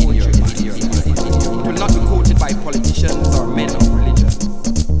recited by poetry. It will not be quoted by politicians or men of religion.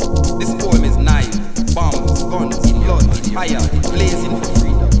 This poem is knives, bombs, guns, blood, fire, blazing for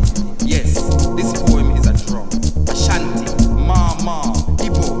freedom. Yes, this poem is a drum, Ashanti, Ma,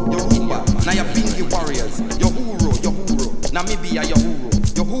 Igbo, Yoruba, Nyabingi warriors, Yohuro, Namibia,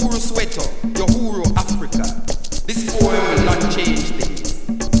 Yohuro Soweto, Yohuro Africa. This poem will not change things.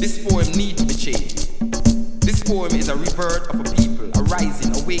 This poem needs to be changed. This poem is a rebirth of a people, a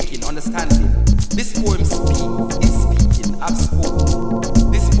rising, awakening, understanding. This poem is speaking, I've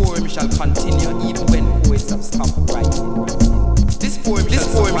spoken. This poem shall continue even when poets have stopped writing. This poem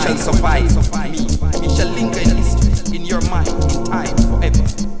shall survive me. It shall linger in history, in your mind, in time, forever.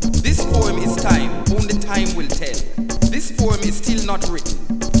 This poem is time, only time will tell. This poem is still not written.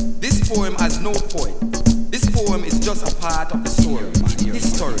 This poem has no point. This poem is just a part of the story.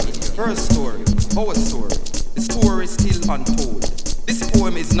 His story, her story, our story. The story is still untold. This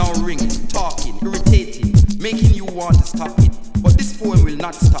poem is now ringing, talking, irritating, making you want to stop it. But this poem will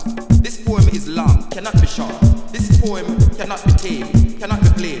not stop. This poem is long, cannot be short. This poem cannot be tamed, cannot be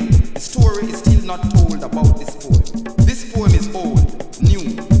blamed. The story is still not told about this poem. This poem is old,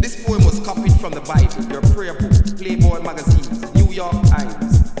 new. This poem was copied from the Bible, your prayer book, Playboy magazines, New York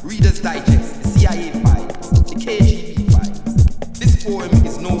Times, Reader's Digest, the CIA files, the KGB files. This poem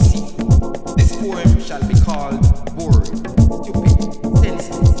is no secret. This poem shall be called bored, stupid,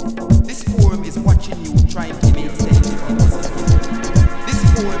 senseless. This poem is watching you trying to make sense of it. This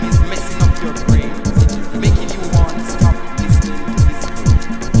poem is messing up your brains, making you want to stop listening to this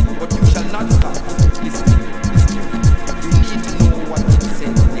poem. But you shall not stop listening. You need to know what it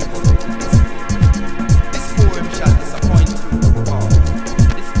says next. This poem shall disappoint you.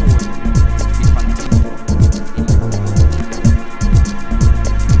 This poem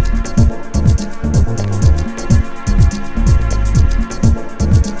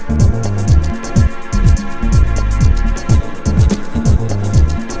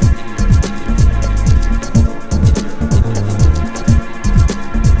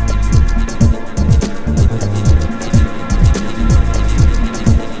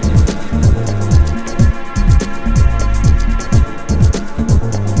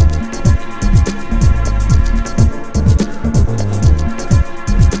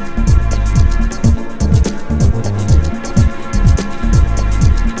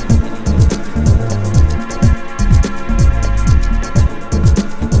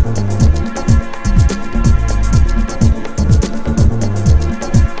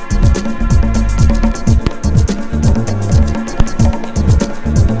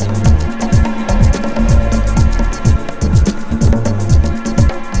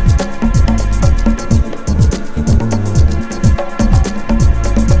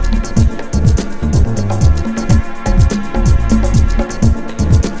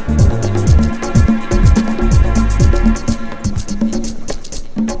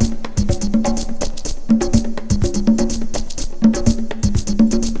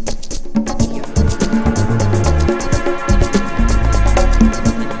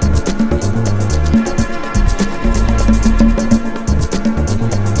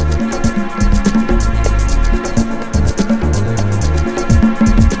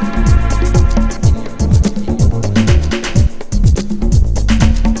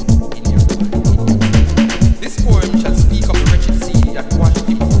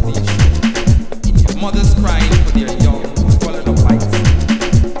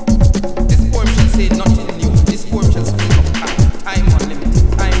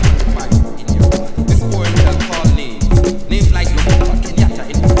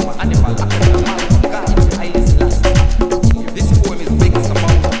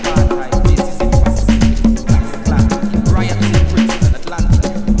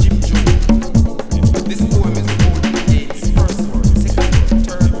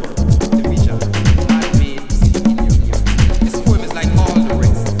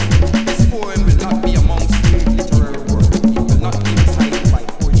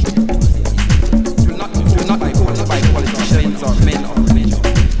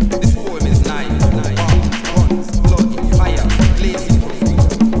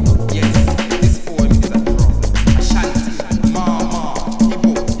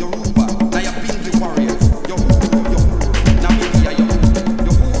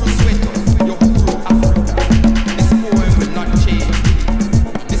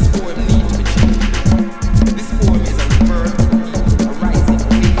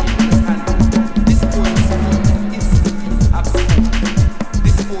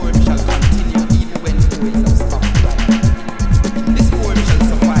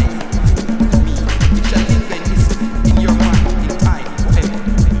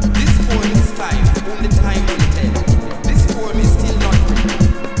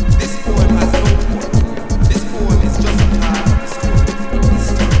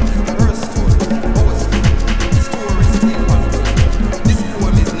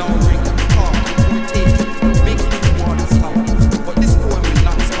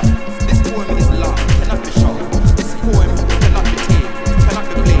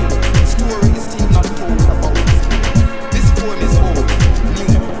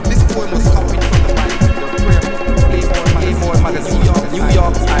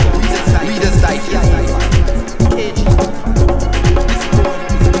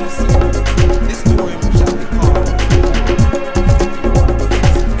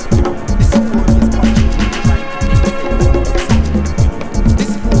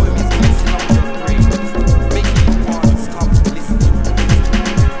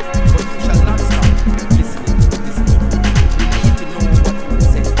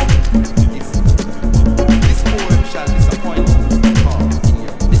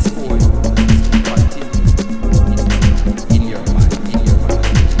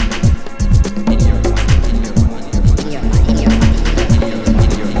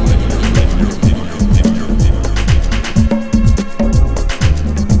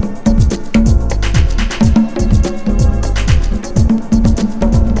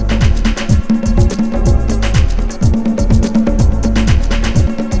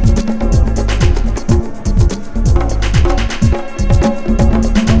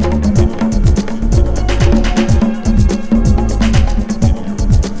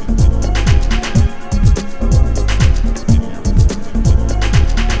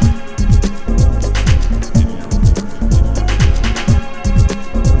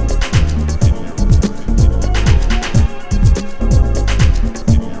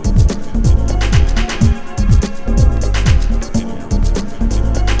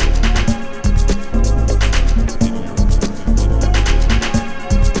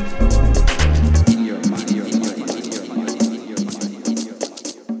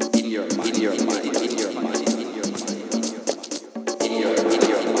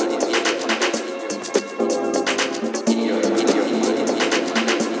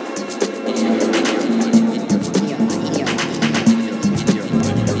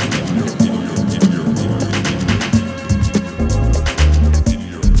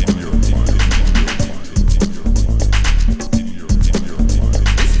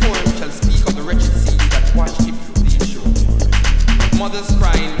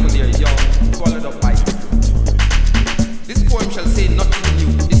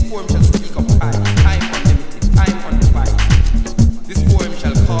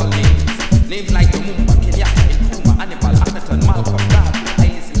Names like Lumumba, Kenyatta, Nkrumah, Hannibal, Akhenaton, Malcolm, Garvey,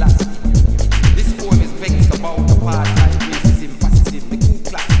 Haile Selassie. This poem is vexed about apartheid, racism, fascism, the Ku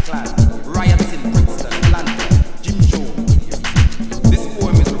Klux Klan, riots in Brixton, Atlanta, Jim Jones. This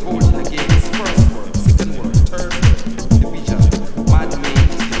poem is revolting against first world, second world, third world, division, man-made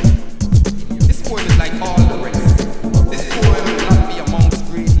Muslim. This poem is like all the rest. This poem will not be amongst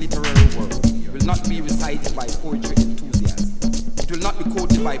great literary works. It will not be recited by poetry enthusiasts. It will not be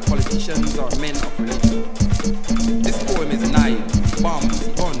quoted by politicians or men of religion. This poem is knives, bombs,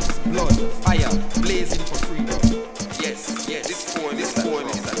 guns, blood, fire, blazing for freedom. Yes, this poem is a drum.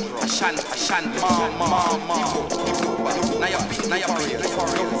 Ashan,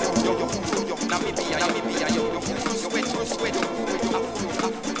 Namibia, sweat, Afro.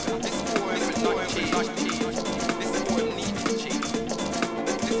 This poem will not change. This poem needs to change.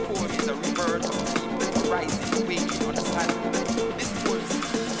 This poem is a rebirth of people, a rising, awakening, understanding. This poem is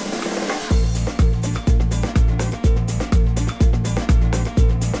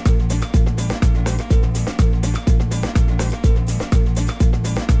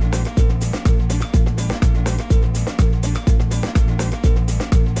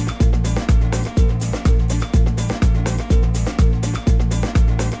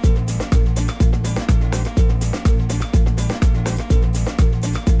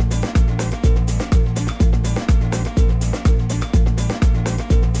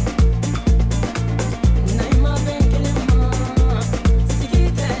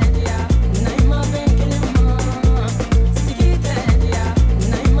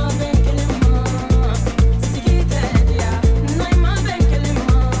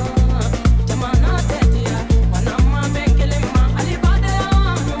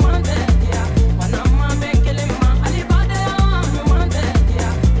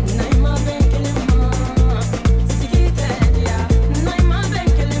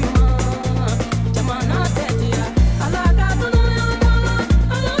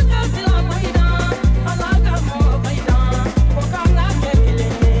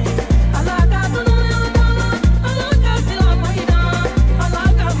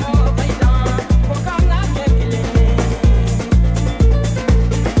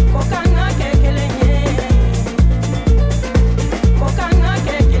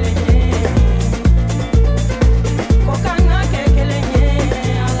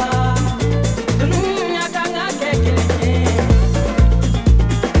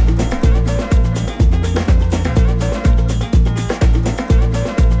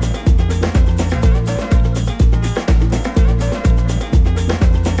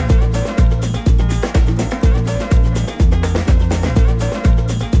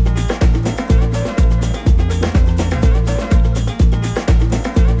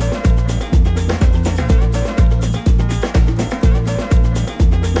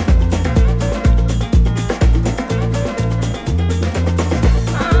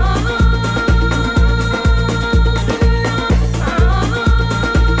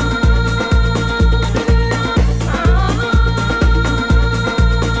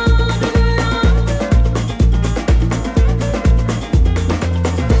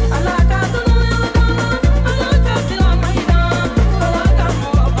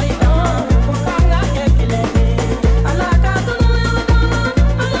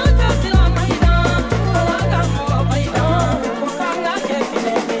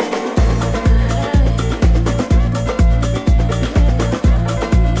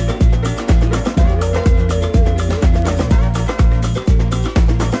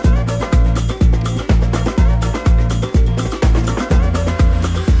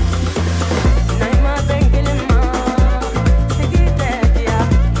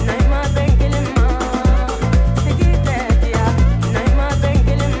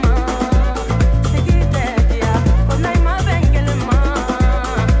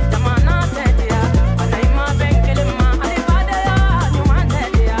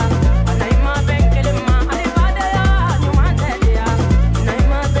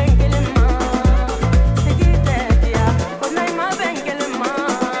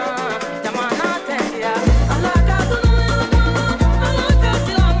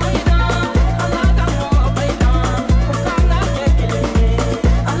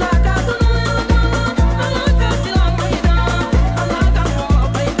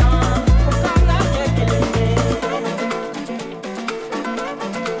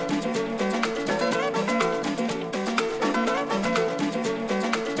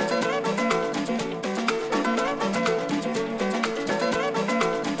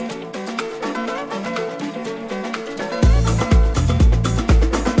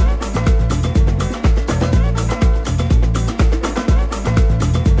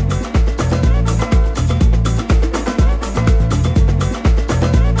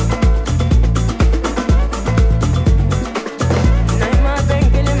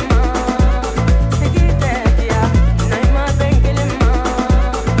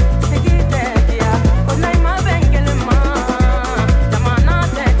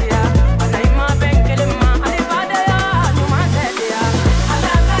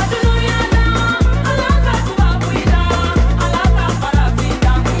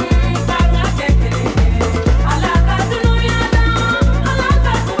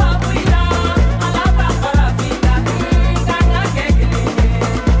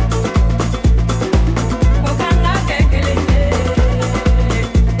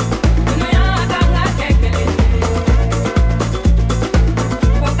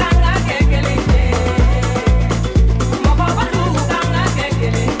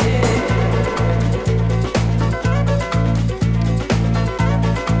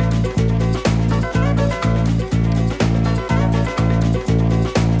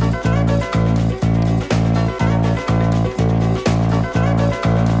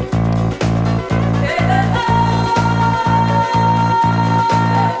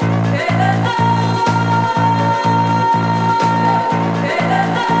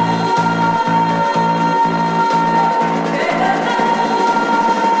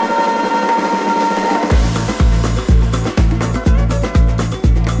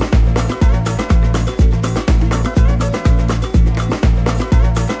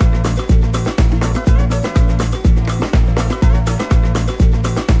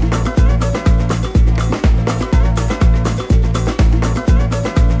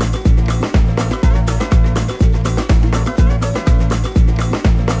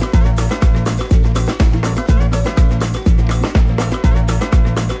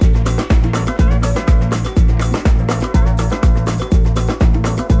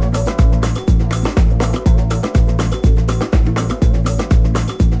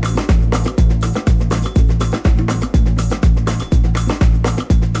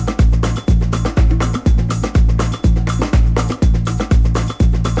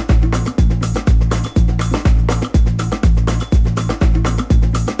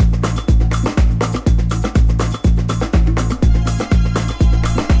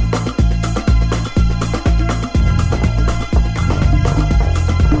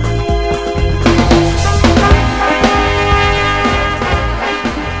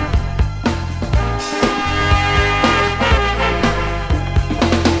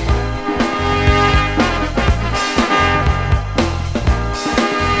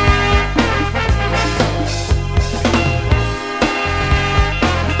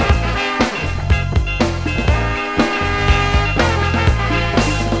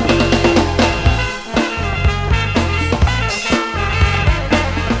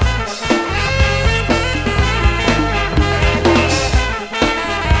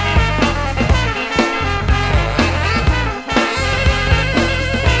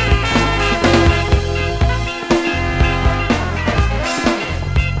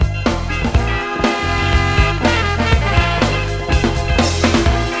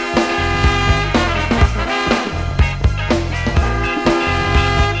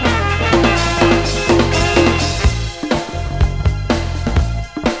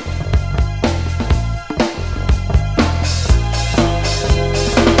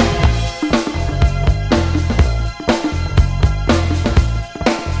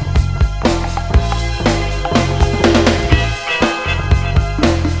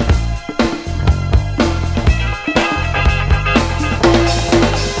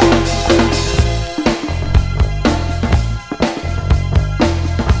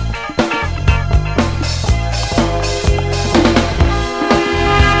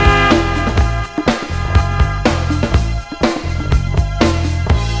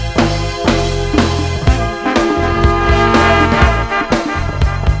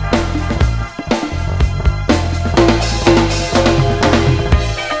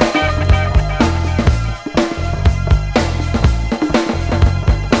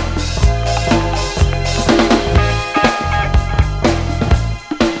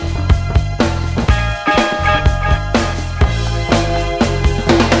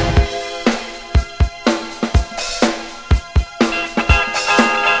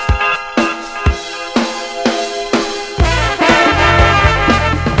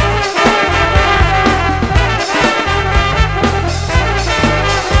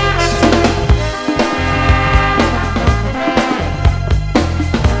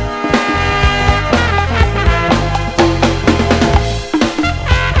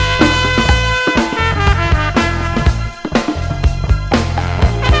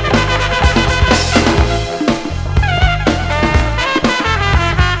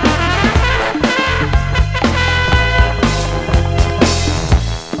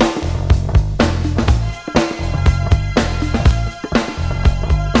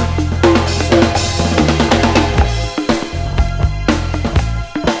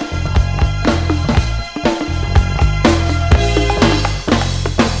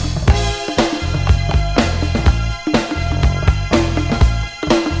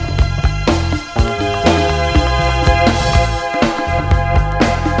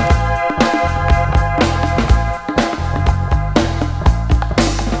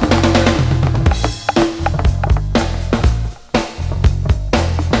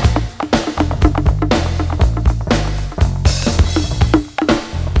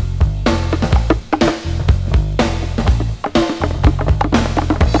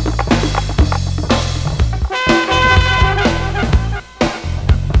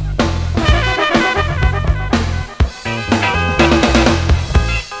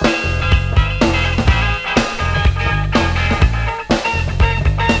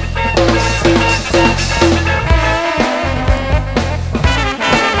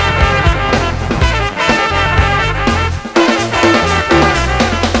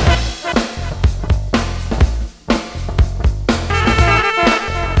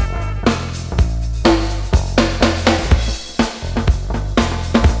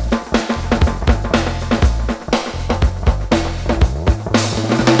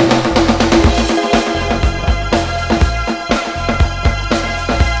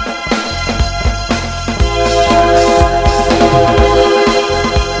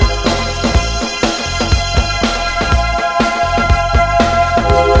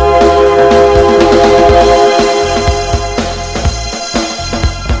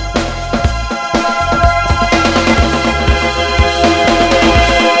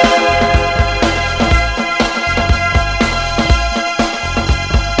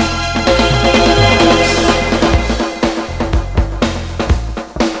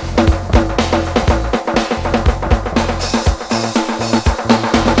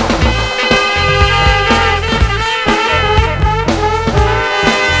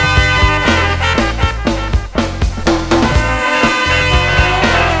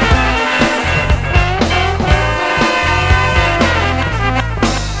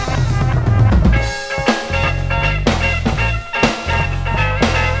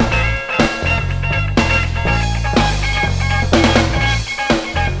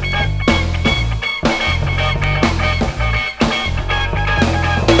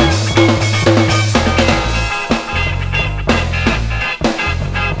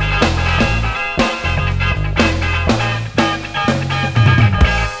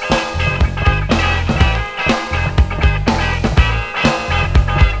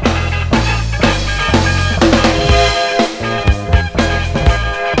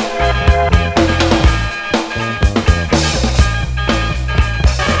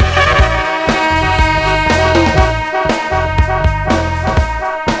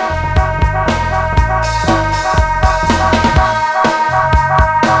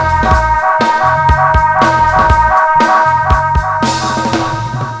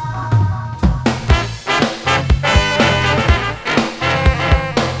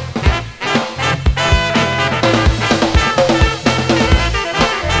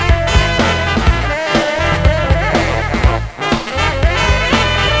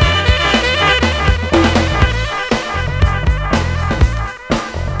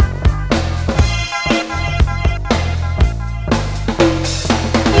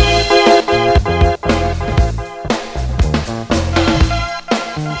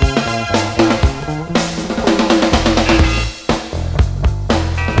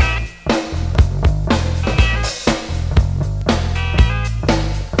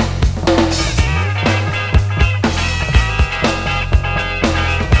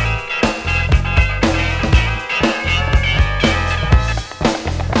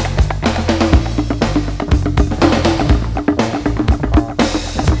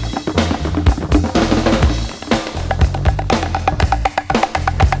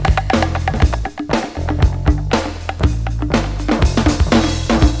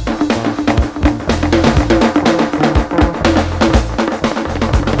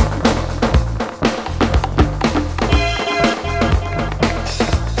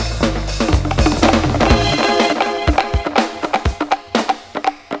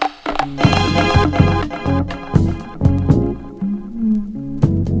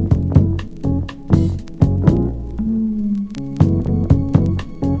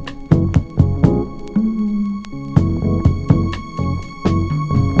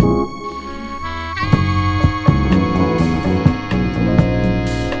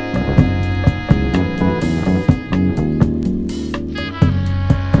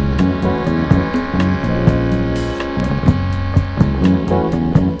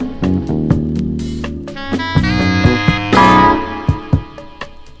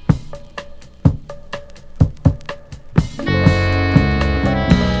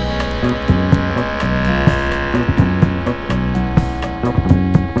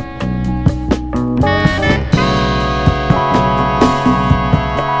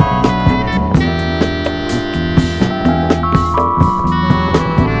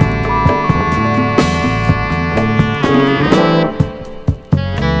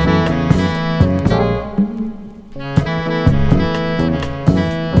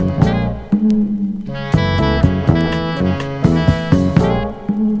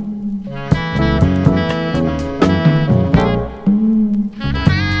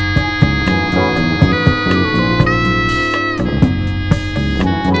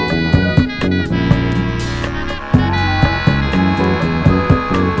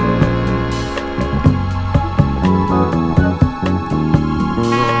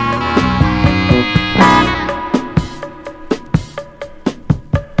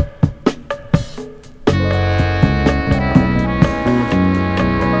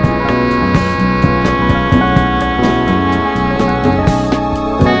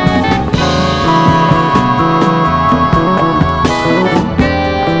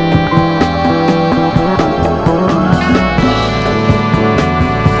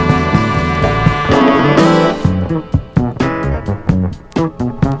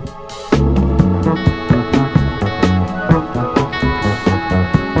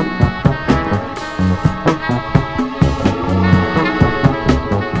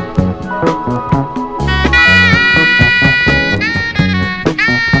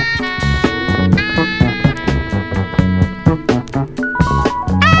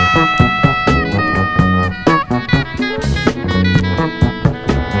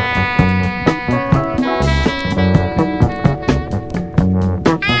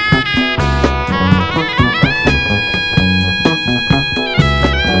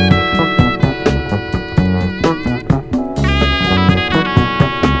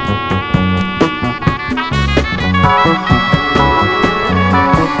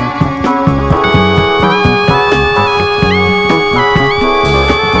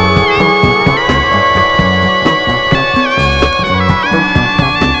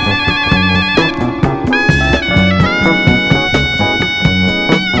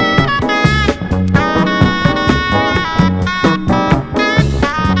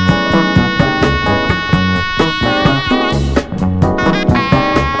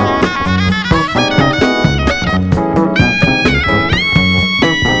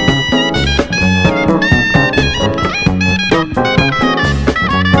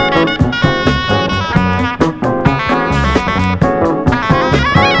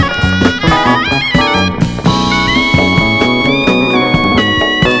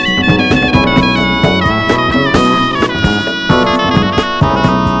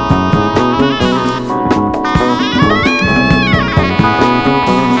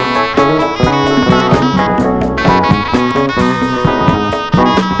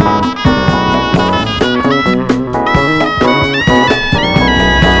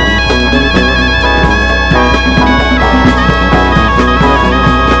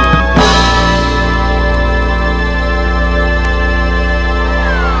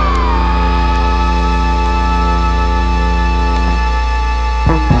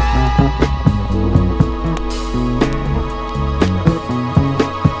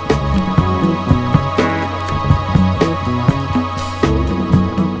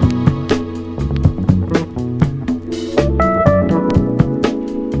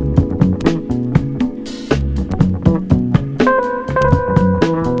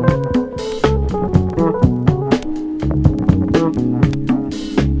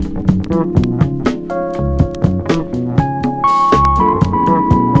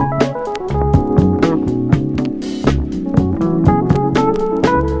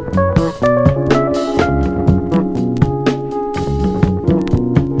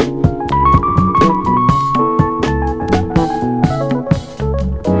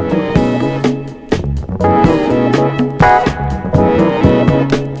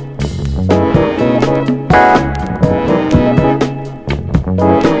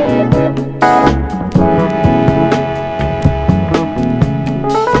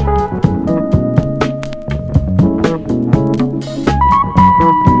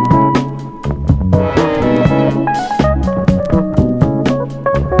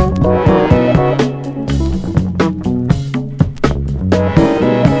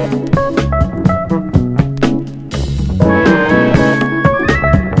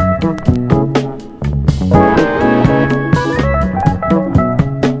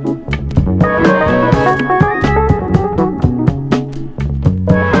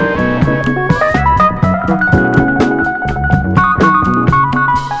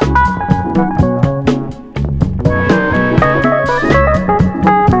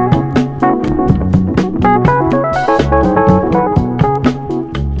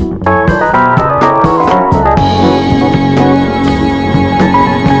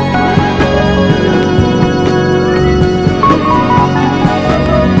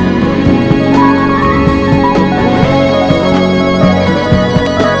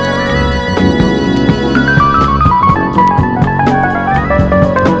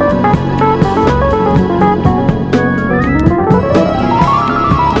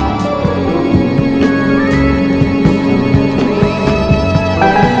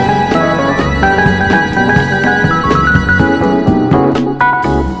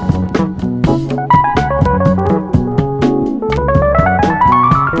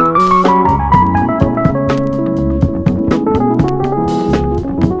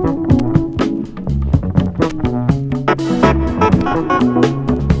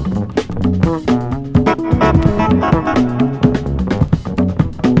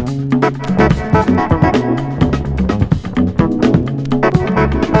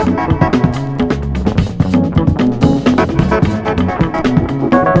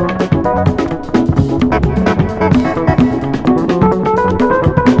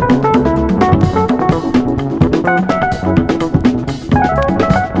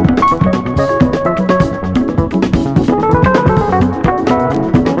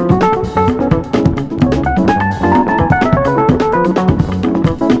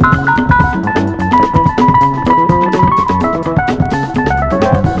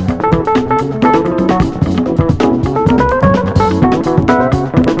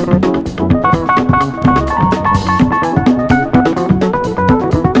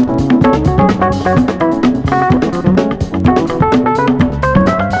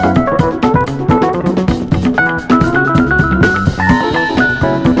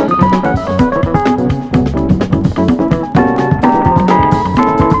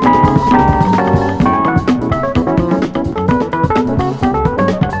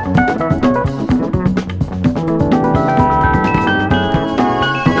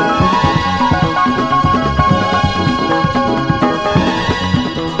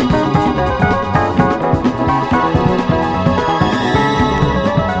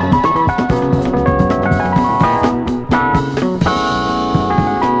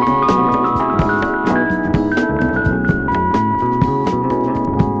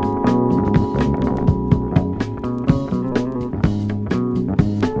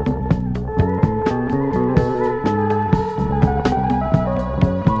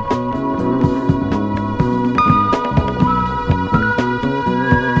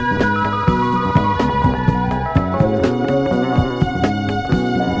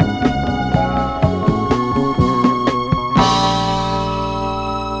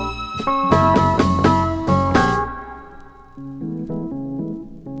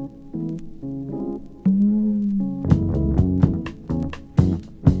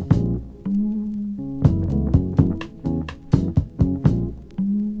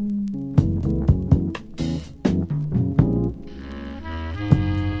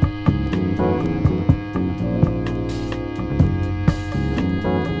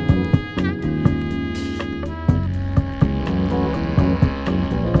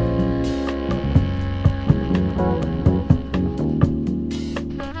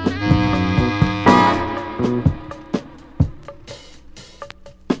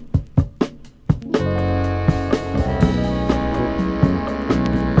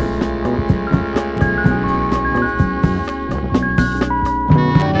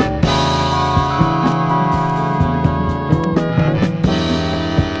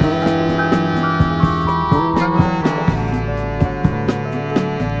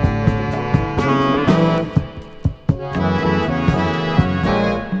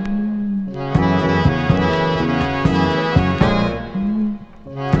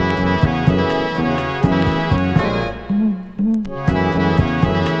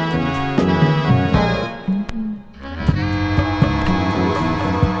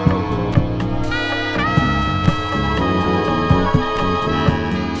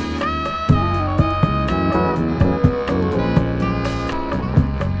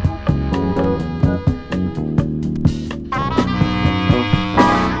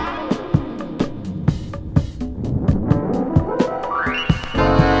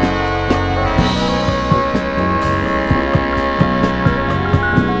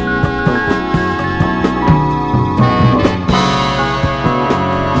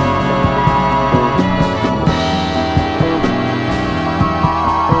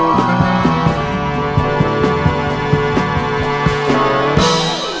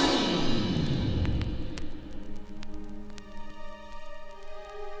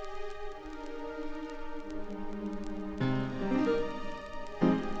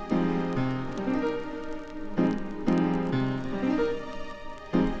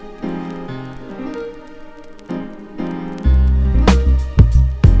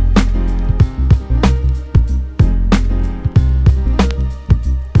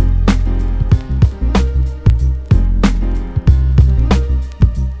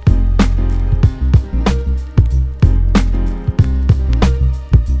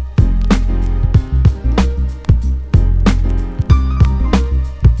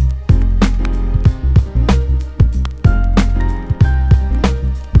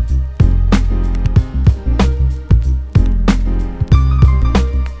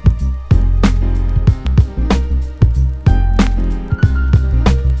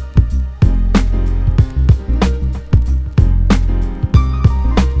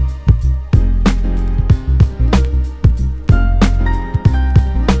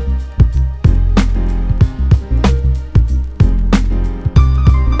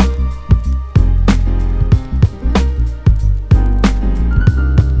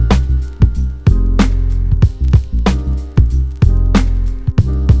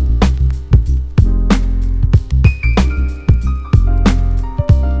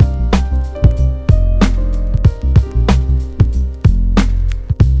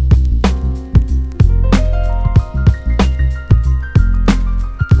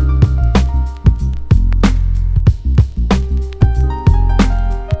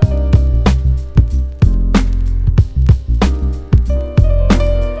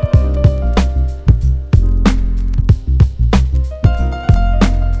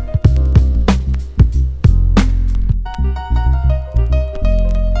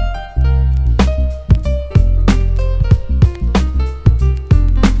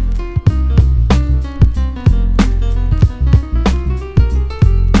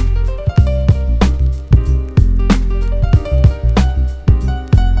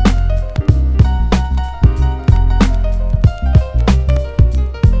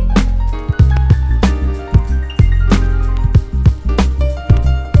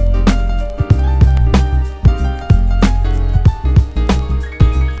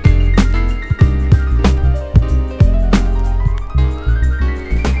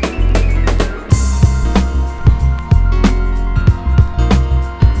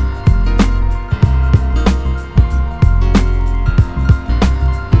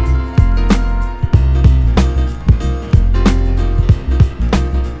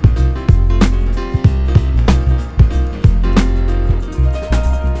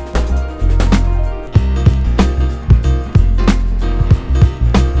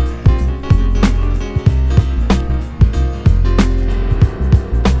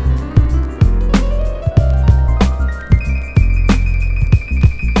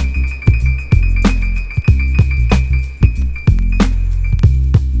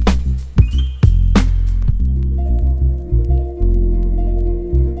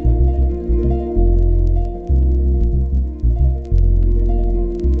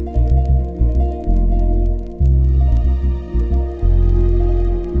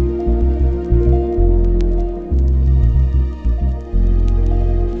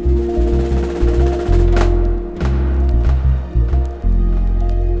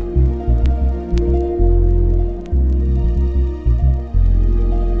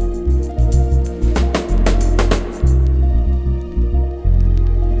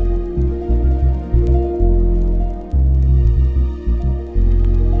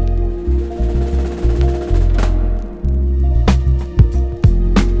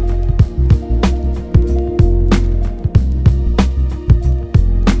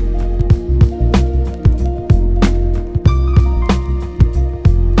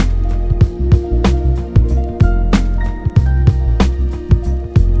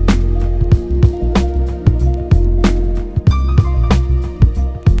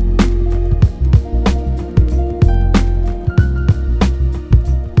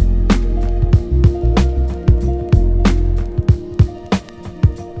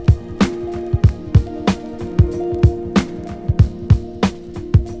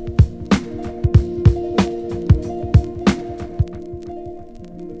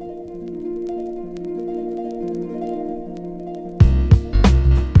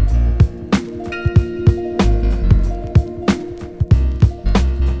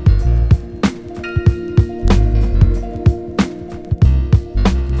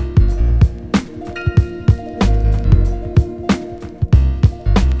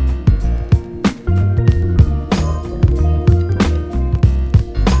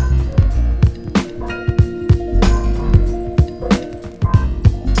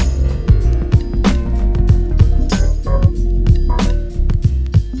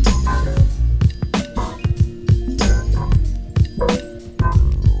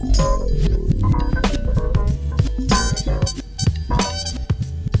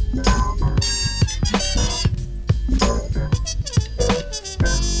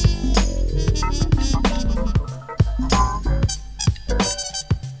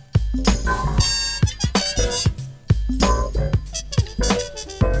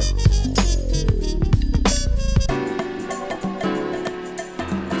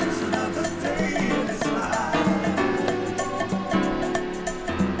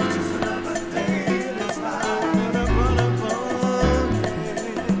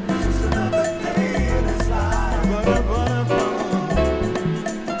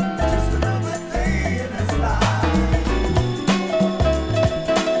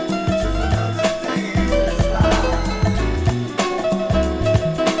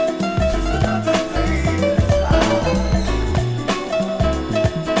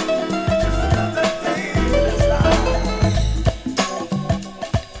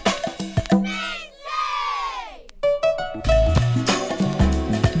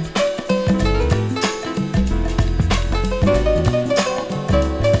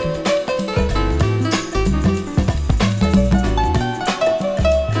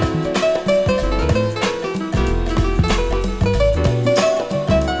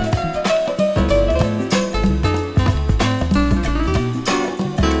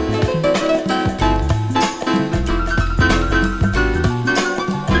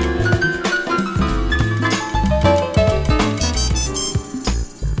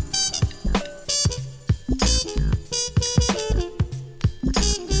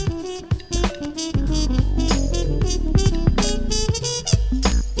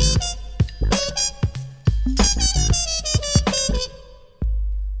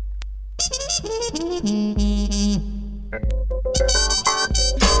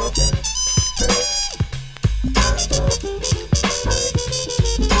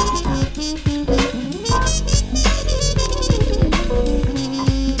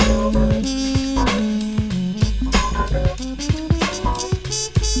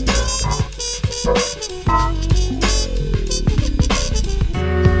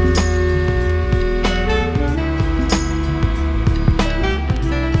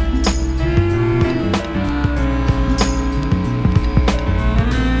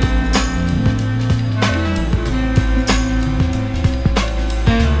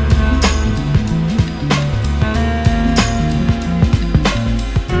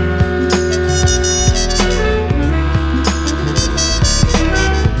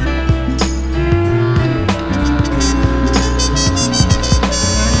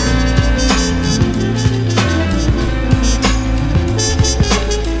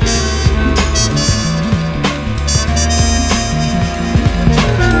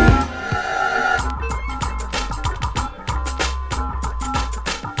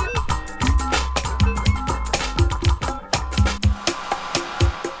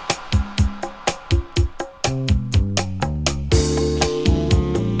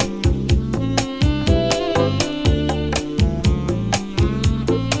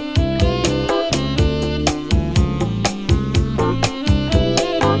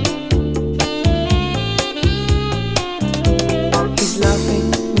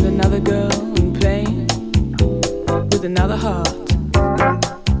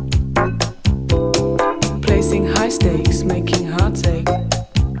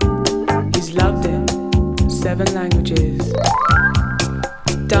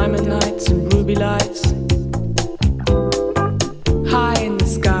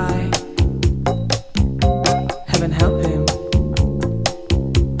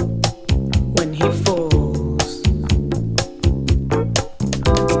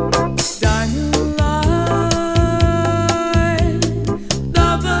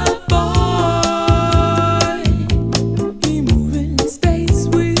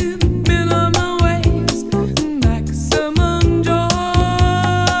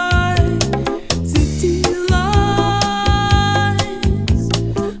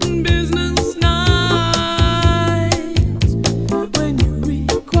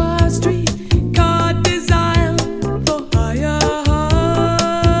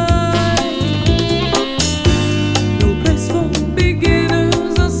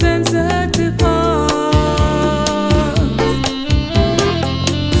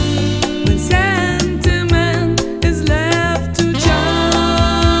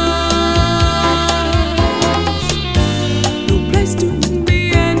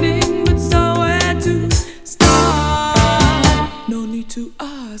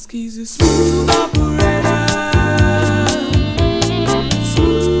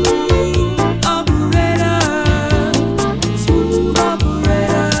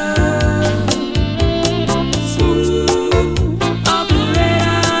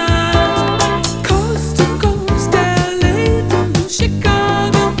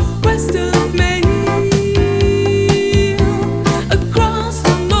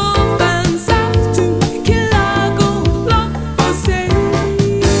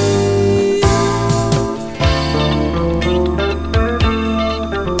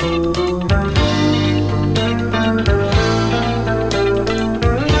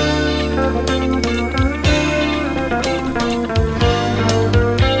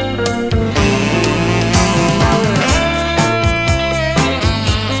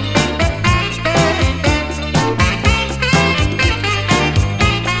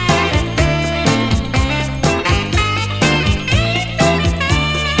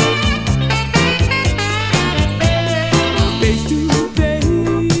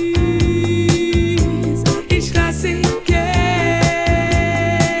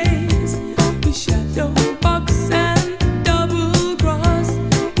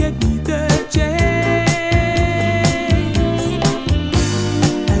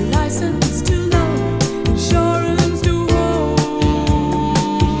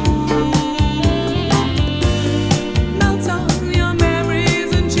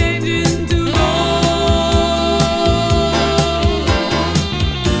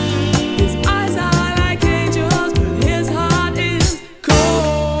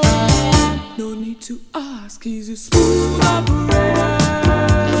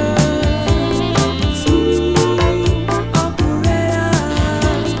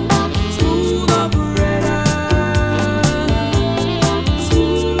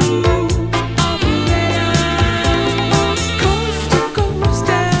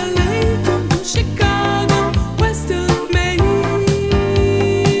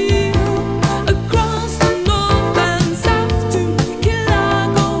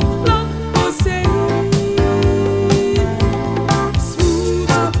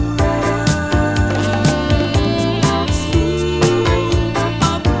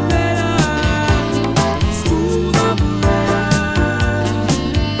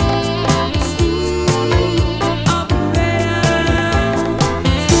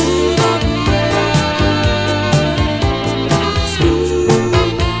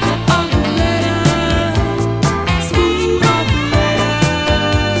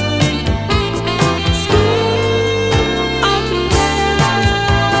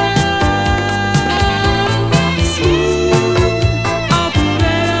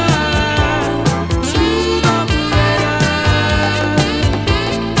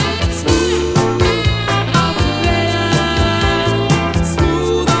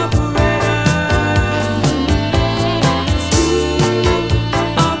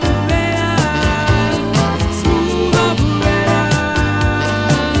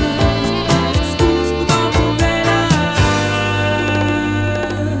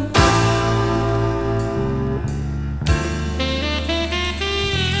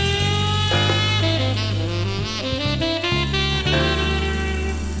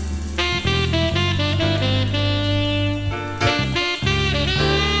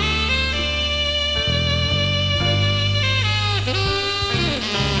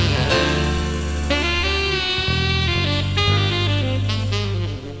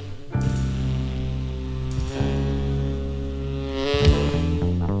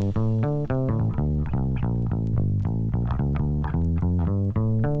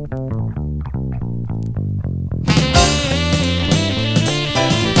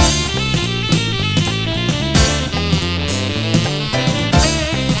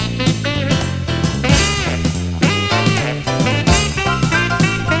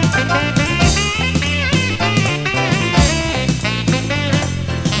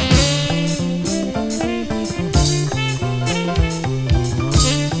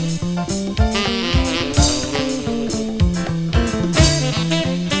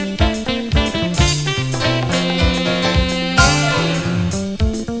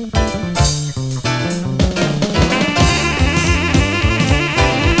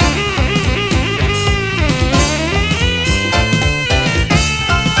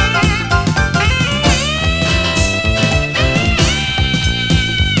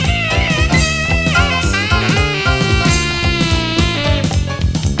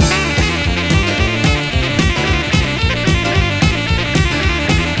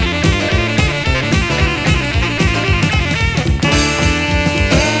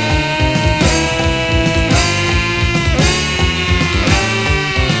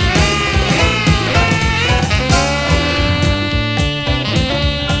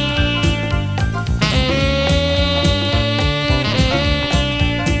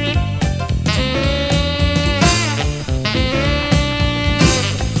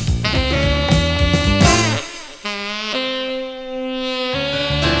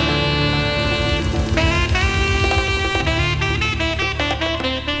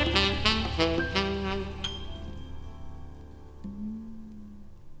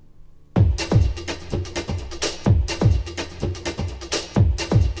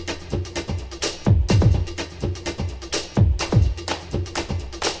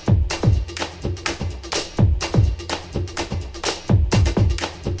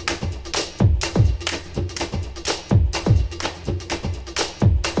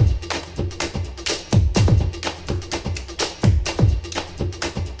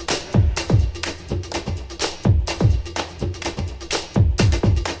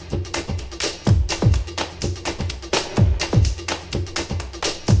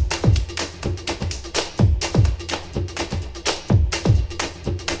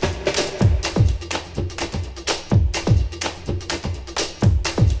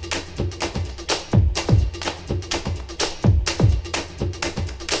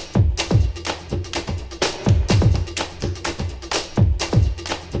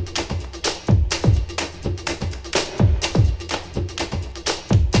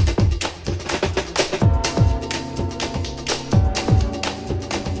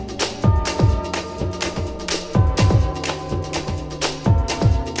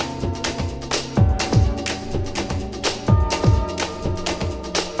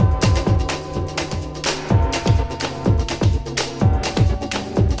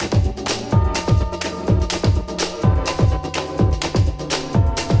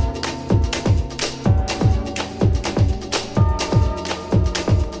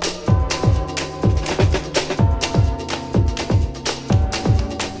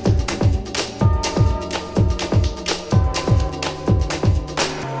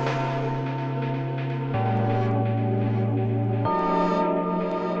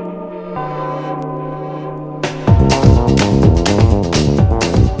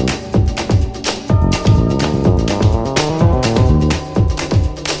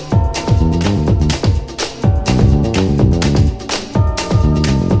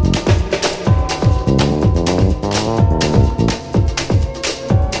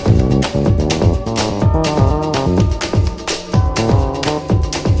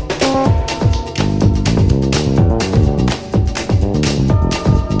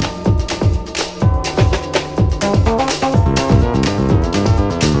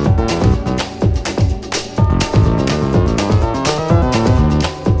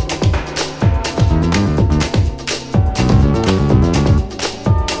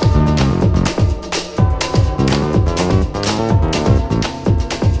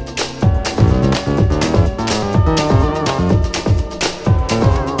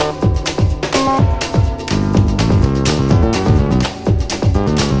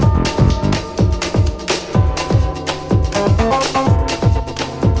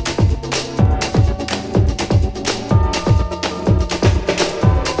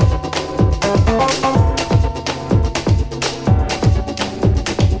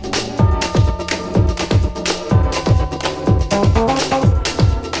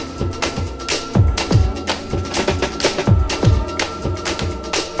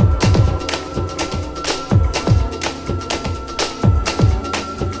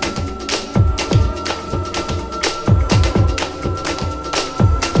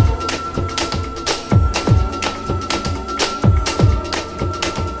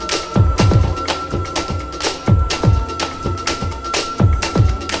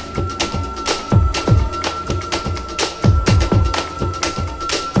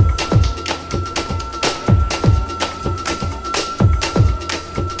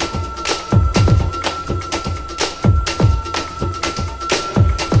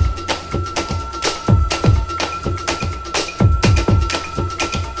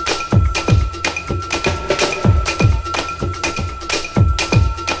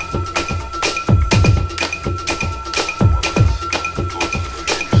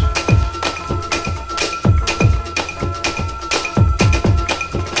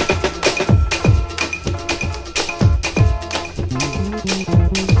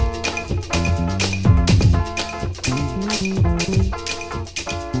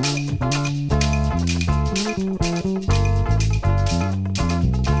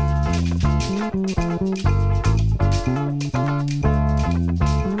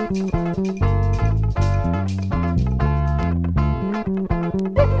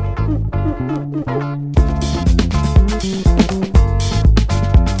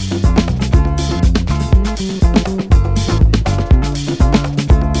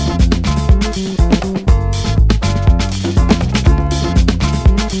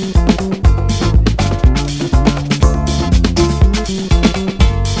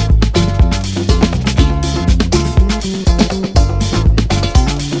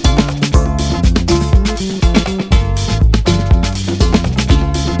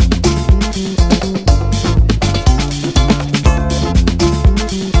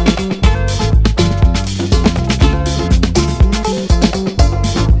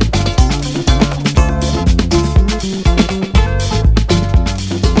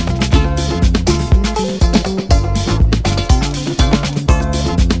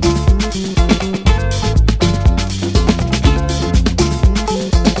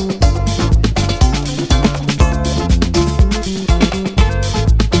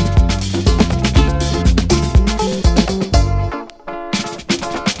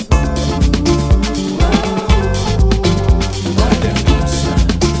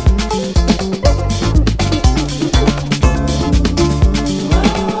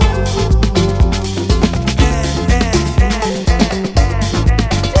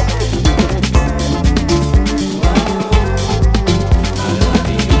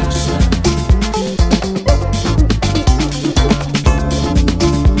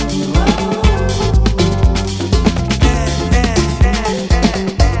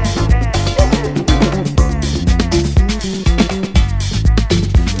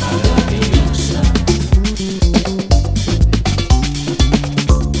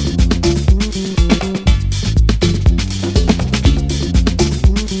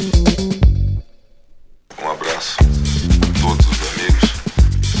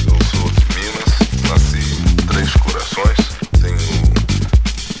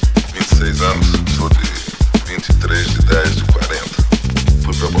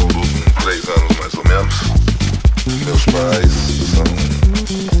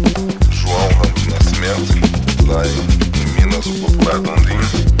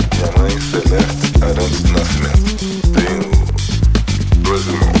conhecimento. Tenho dois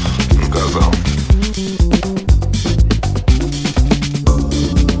irmãos, um casal.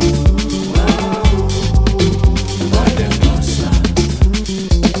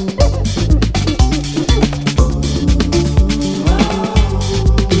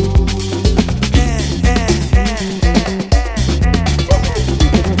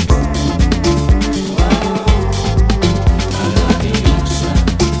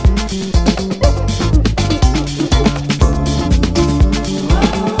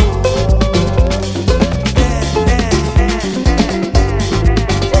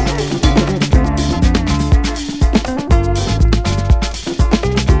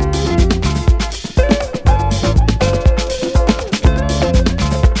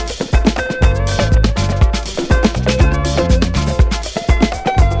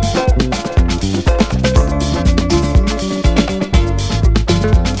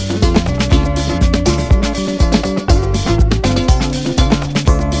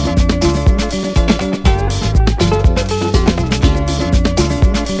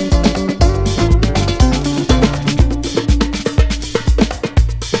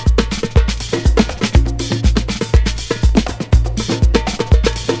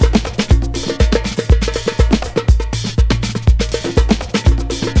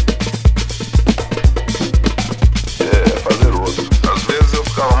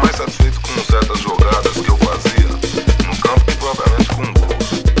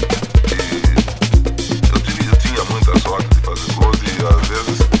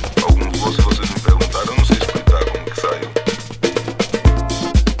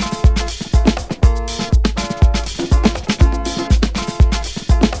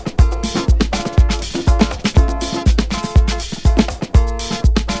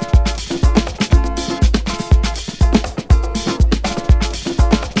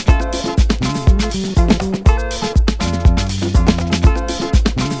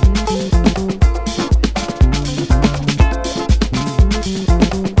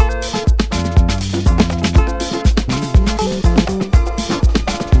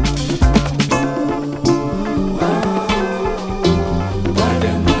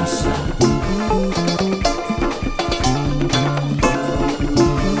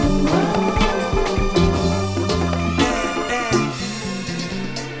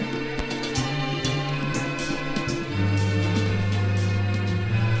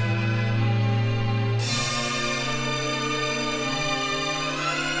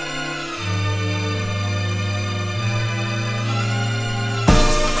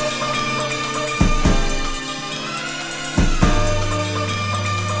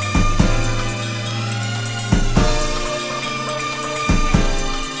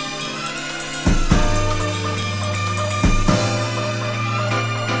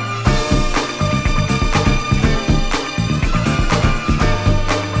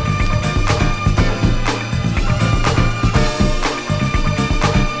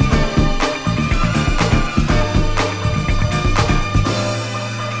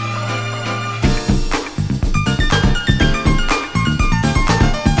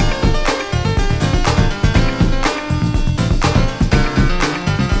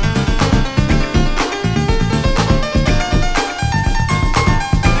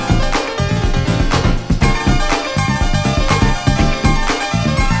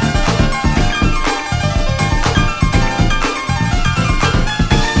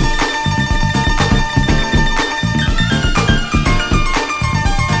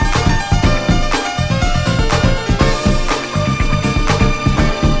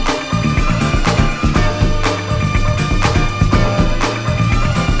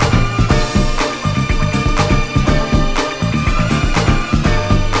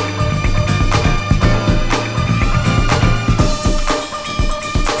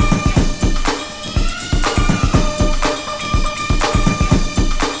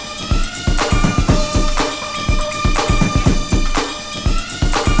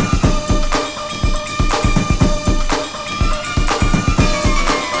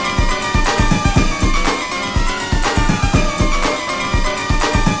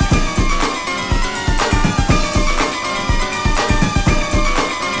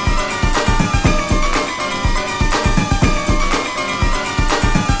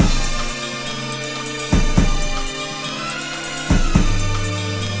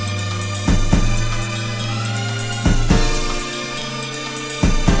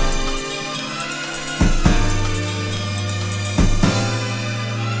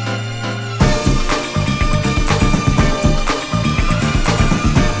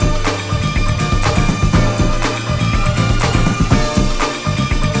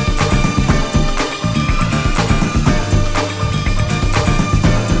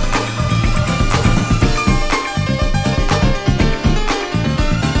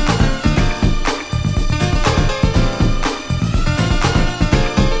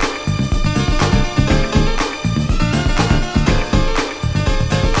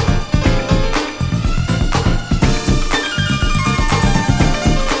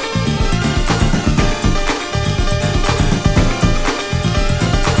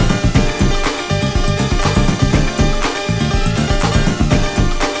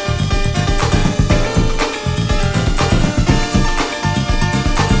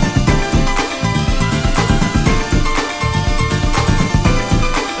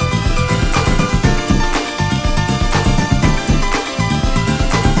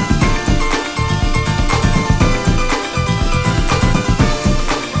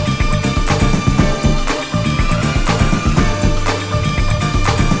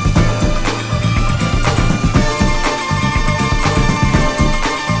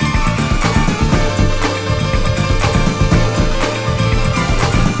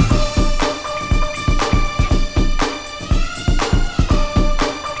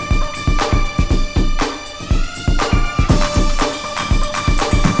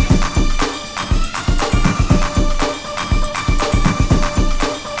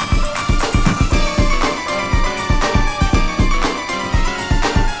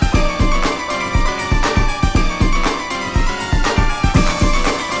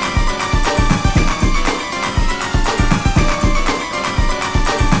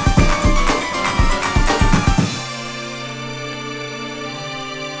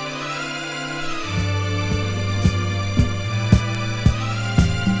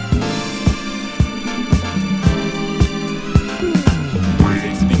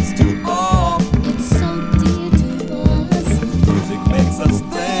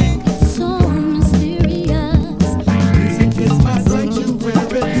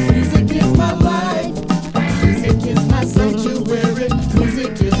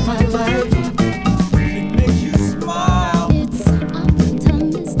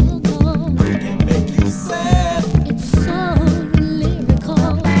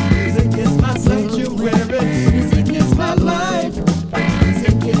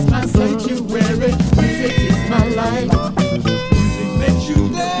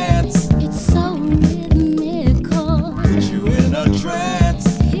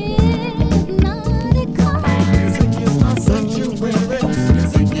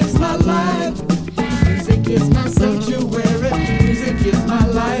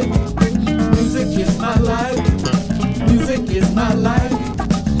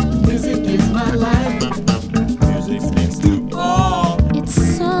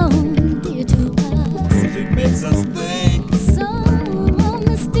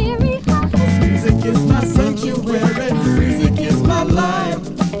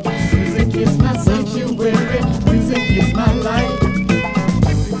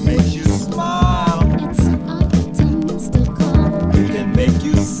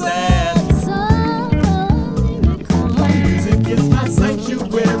 sad. Music is my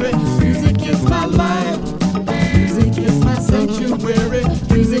sanctuary. Music is my life. Music is my sanctuary.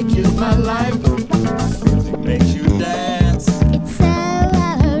 Music is my life. Music makes you dance. It's so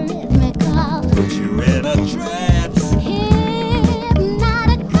rhythmical. Puts you in a trance. Hypnotical.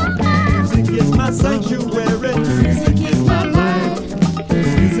 Music is my sanctuary. Music is my life.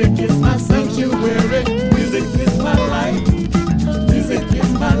 Music is my sanctuary. Music is my life. Music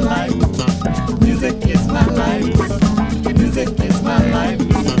is my life. Music is my life. Music is my life.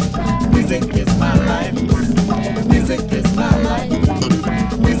 Music is my life. Music is my life.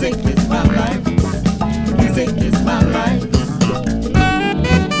 Music is my life. Music is my life.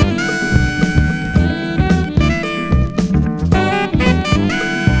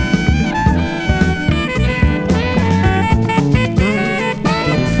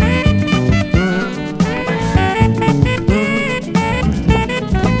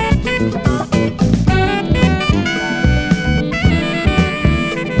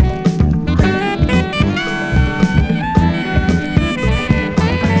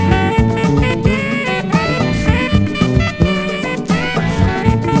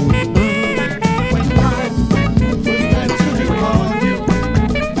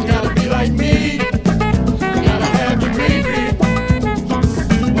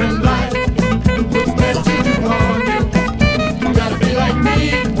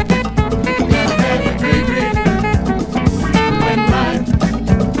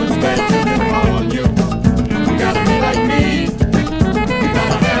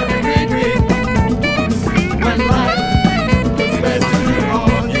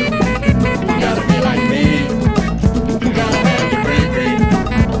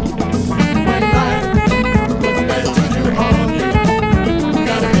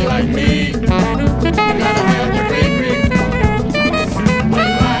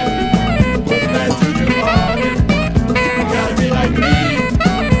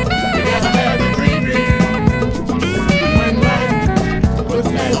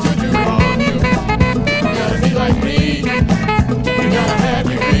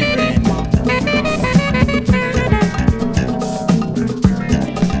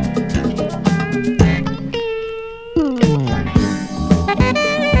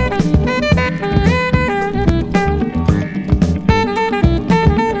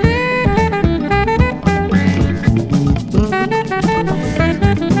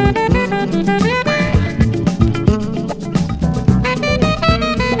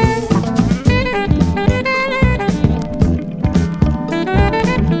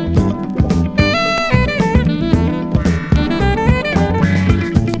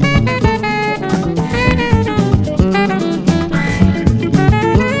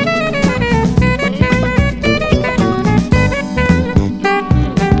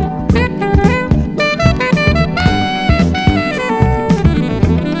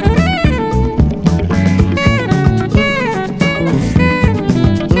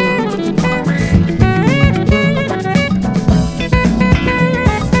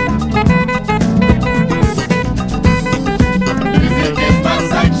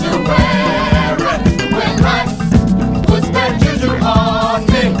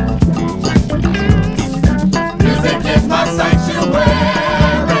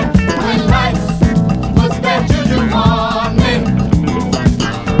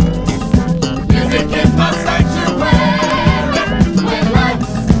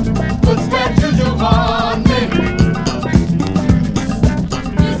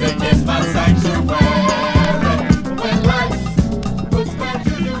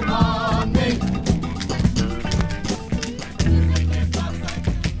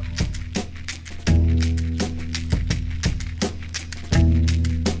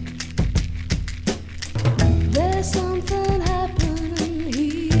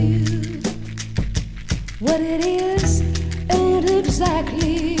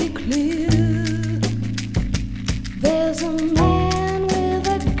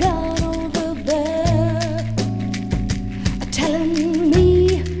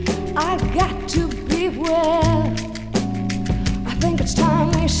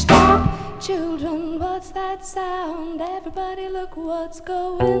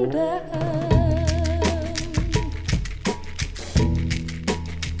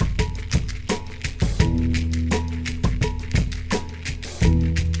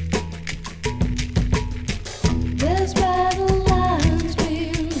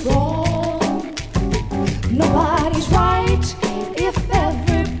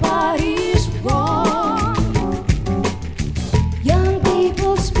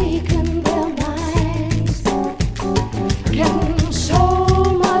 So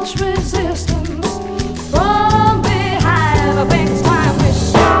much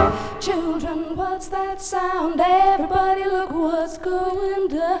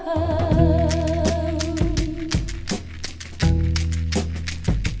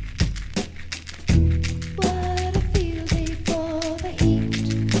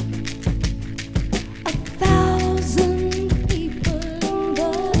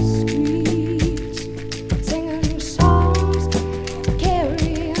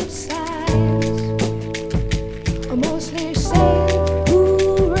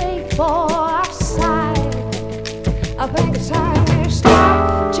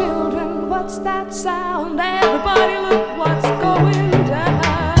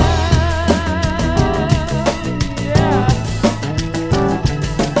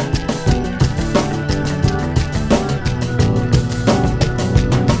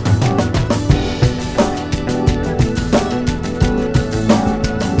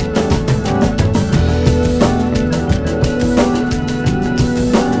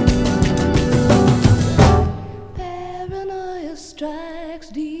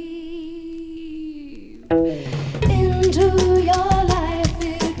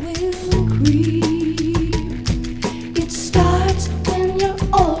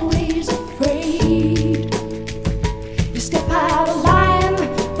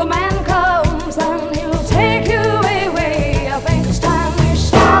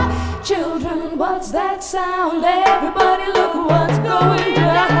what's that sound? Everybody look what's going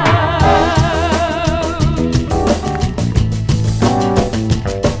down.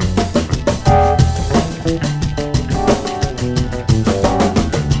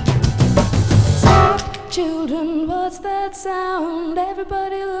 Stop, children, what's that sound?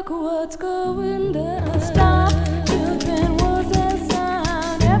 Everybody look what's going down. Stop, children, what's that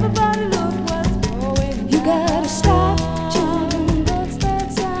sound? Everybody look what's going down. You gotta stop, children, what's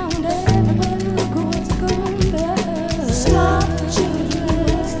that sound? Everybody look what's going down. Stop, children,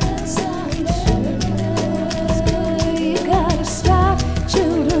 what's that sound? Everybody what's going down. You gotta stop,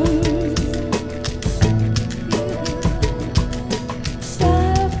 children.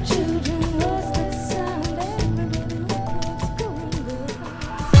 Stop, children, what's that sound? Everybody look what's going down.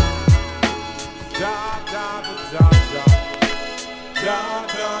 Da da da da da da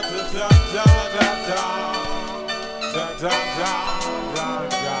da da da da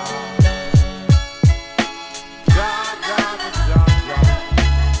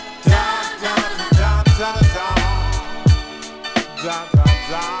da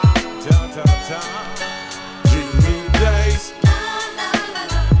da da da dreamy days,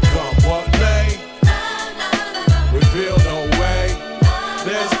 come what may, we feel no way.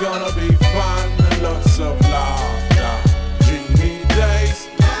 There's gonna be fun and lots of laughter. Dreamy days,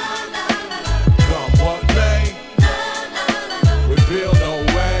 come what may, we feel no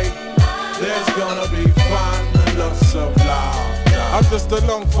way. There's gonna be fun and lots of laughter. I'm just a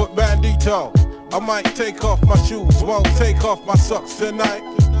long foot bandito. I might take off my shoes, won't take off my socks tonight.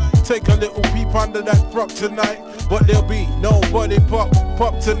 Take a little peep under that frock tonight, but there'll be nobody pop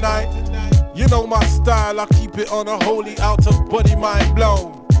tonight. You know my style, I keep it on a holy out of body mind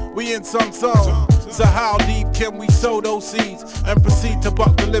blown. We in some zone, so how deep can we sow those seeds and proceed to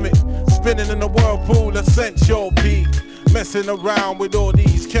buck the limit? Spinning in a whirlpool of sensual peak, messing around with all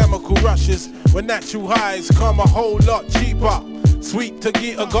these chemical rushes. When natural highs come a whole lot cheaper. Sweet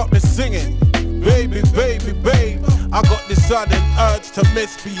Tagita got me singing. Baby, baby, babe, I got this sudden urge to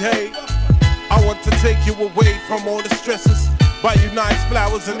misbehave. I want to take you away from all the stresses, buy you nice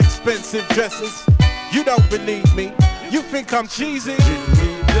flowers and expensive dresses. You don't believe me, you think I'm cheesy.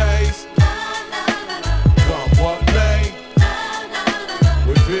 Dreamy days, come what may,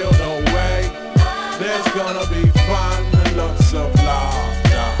 we feel no way. There's gonna be fun and lots of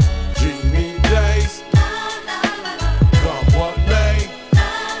laughter. Dreamy days, come what may,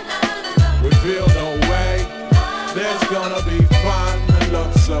 we feel no way. There's gonna be fun and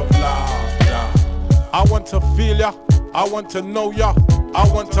lots of laughter. I want to feel ya, I want to know ya, I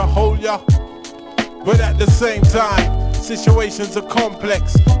want to hold ya. But at the same time, situations are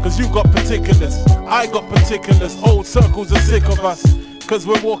complex. Cause you got particulars, I got particulars. Old circles are sick of us. Cause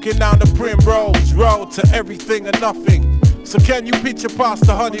we're walking down the Primrose Road to everything and nothing. So can you picture past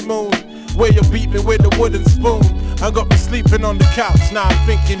the honeymoon, where you beat me with a wooden spoon and got me sleeping on the couch? Now I'm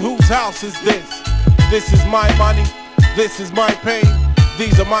thinking, whose house is this? This is my money, this is my pain.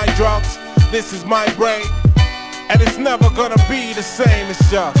 These are my drugs, this is my brain. And it's never gonna be the same,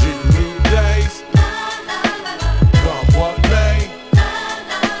 it's just dreamy days, come what may,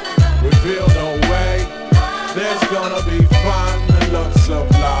 we feel no way. There's gonna be fun and lots of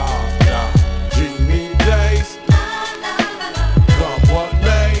laughter. Dreamy days, come what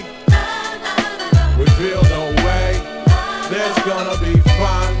may, we feel no way. There's gonna be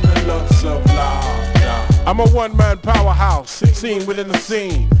fun and lots of laughter. I'm a one-man powerhouse, seen within the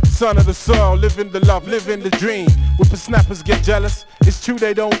scene. Son of the soil, living the love, living the dream. With the snappers get jealous, it's true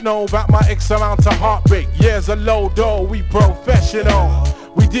they don't know about my X amount of heartbreak. Years of low dough, we professional.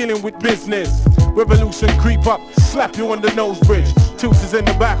 We dealing with business. Revolution creep up, slap you on the nose bridge. Tutors in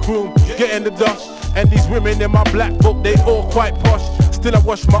the back room, getting the dust. And these women in my black book, they all quite posh. Still I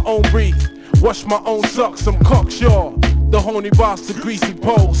wash my own breath, wash my own socks, I'm cocksure. The horny bastard, greasy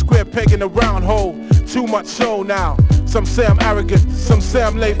pole, square peg in a round hole. Too much show now. Some say I'm arrogant, some say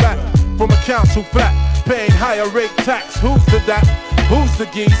I'm laid back. From a council flat, paying higher rate tax. Who's the that? Who's the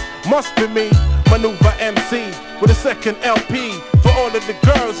geese? Must be me. Maneuver MC with a second LP. For all of the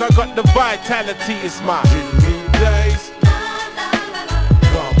girls, I got the vitality. It's my dreamy days,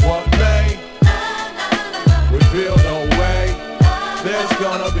 come what may, we feel no way. There's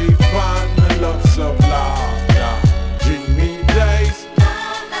gonna be fun and lots of laughter. Dreamy days,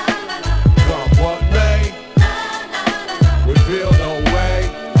 come what may, we feel no way.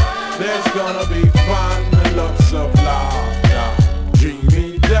 There's gonna be fun and lots of laughter.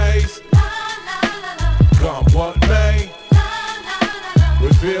 Dreamy days, come what may, we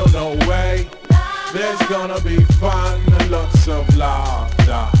feel no way. There's gonna be fun and lots of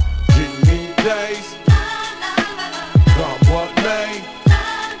laughter. Dreamy days, come what may,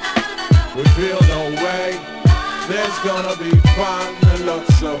 we we feel no way. There's gonna be fun and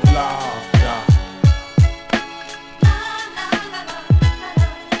lots of love.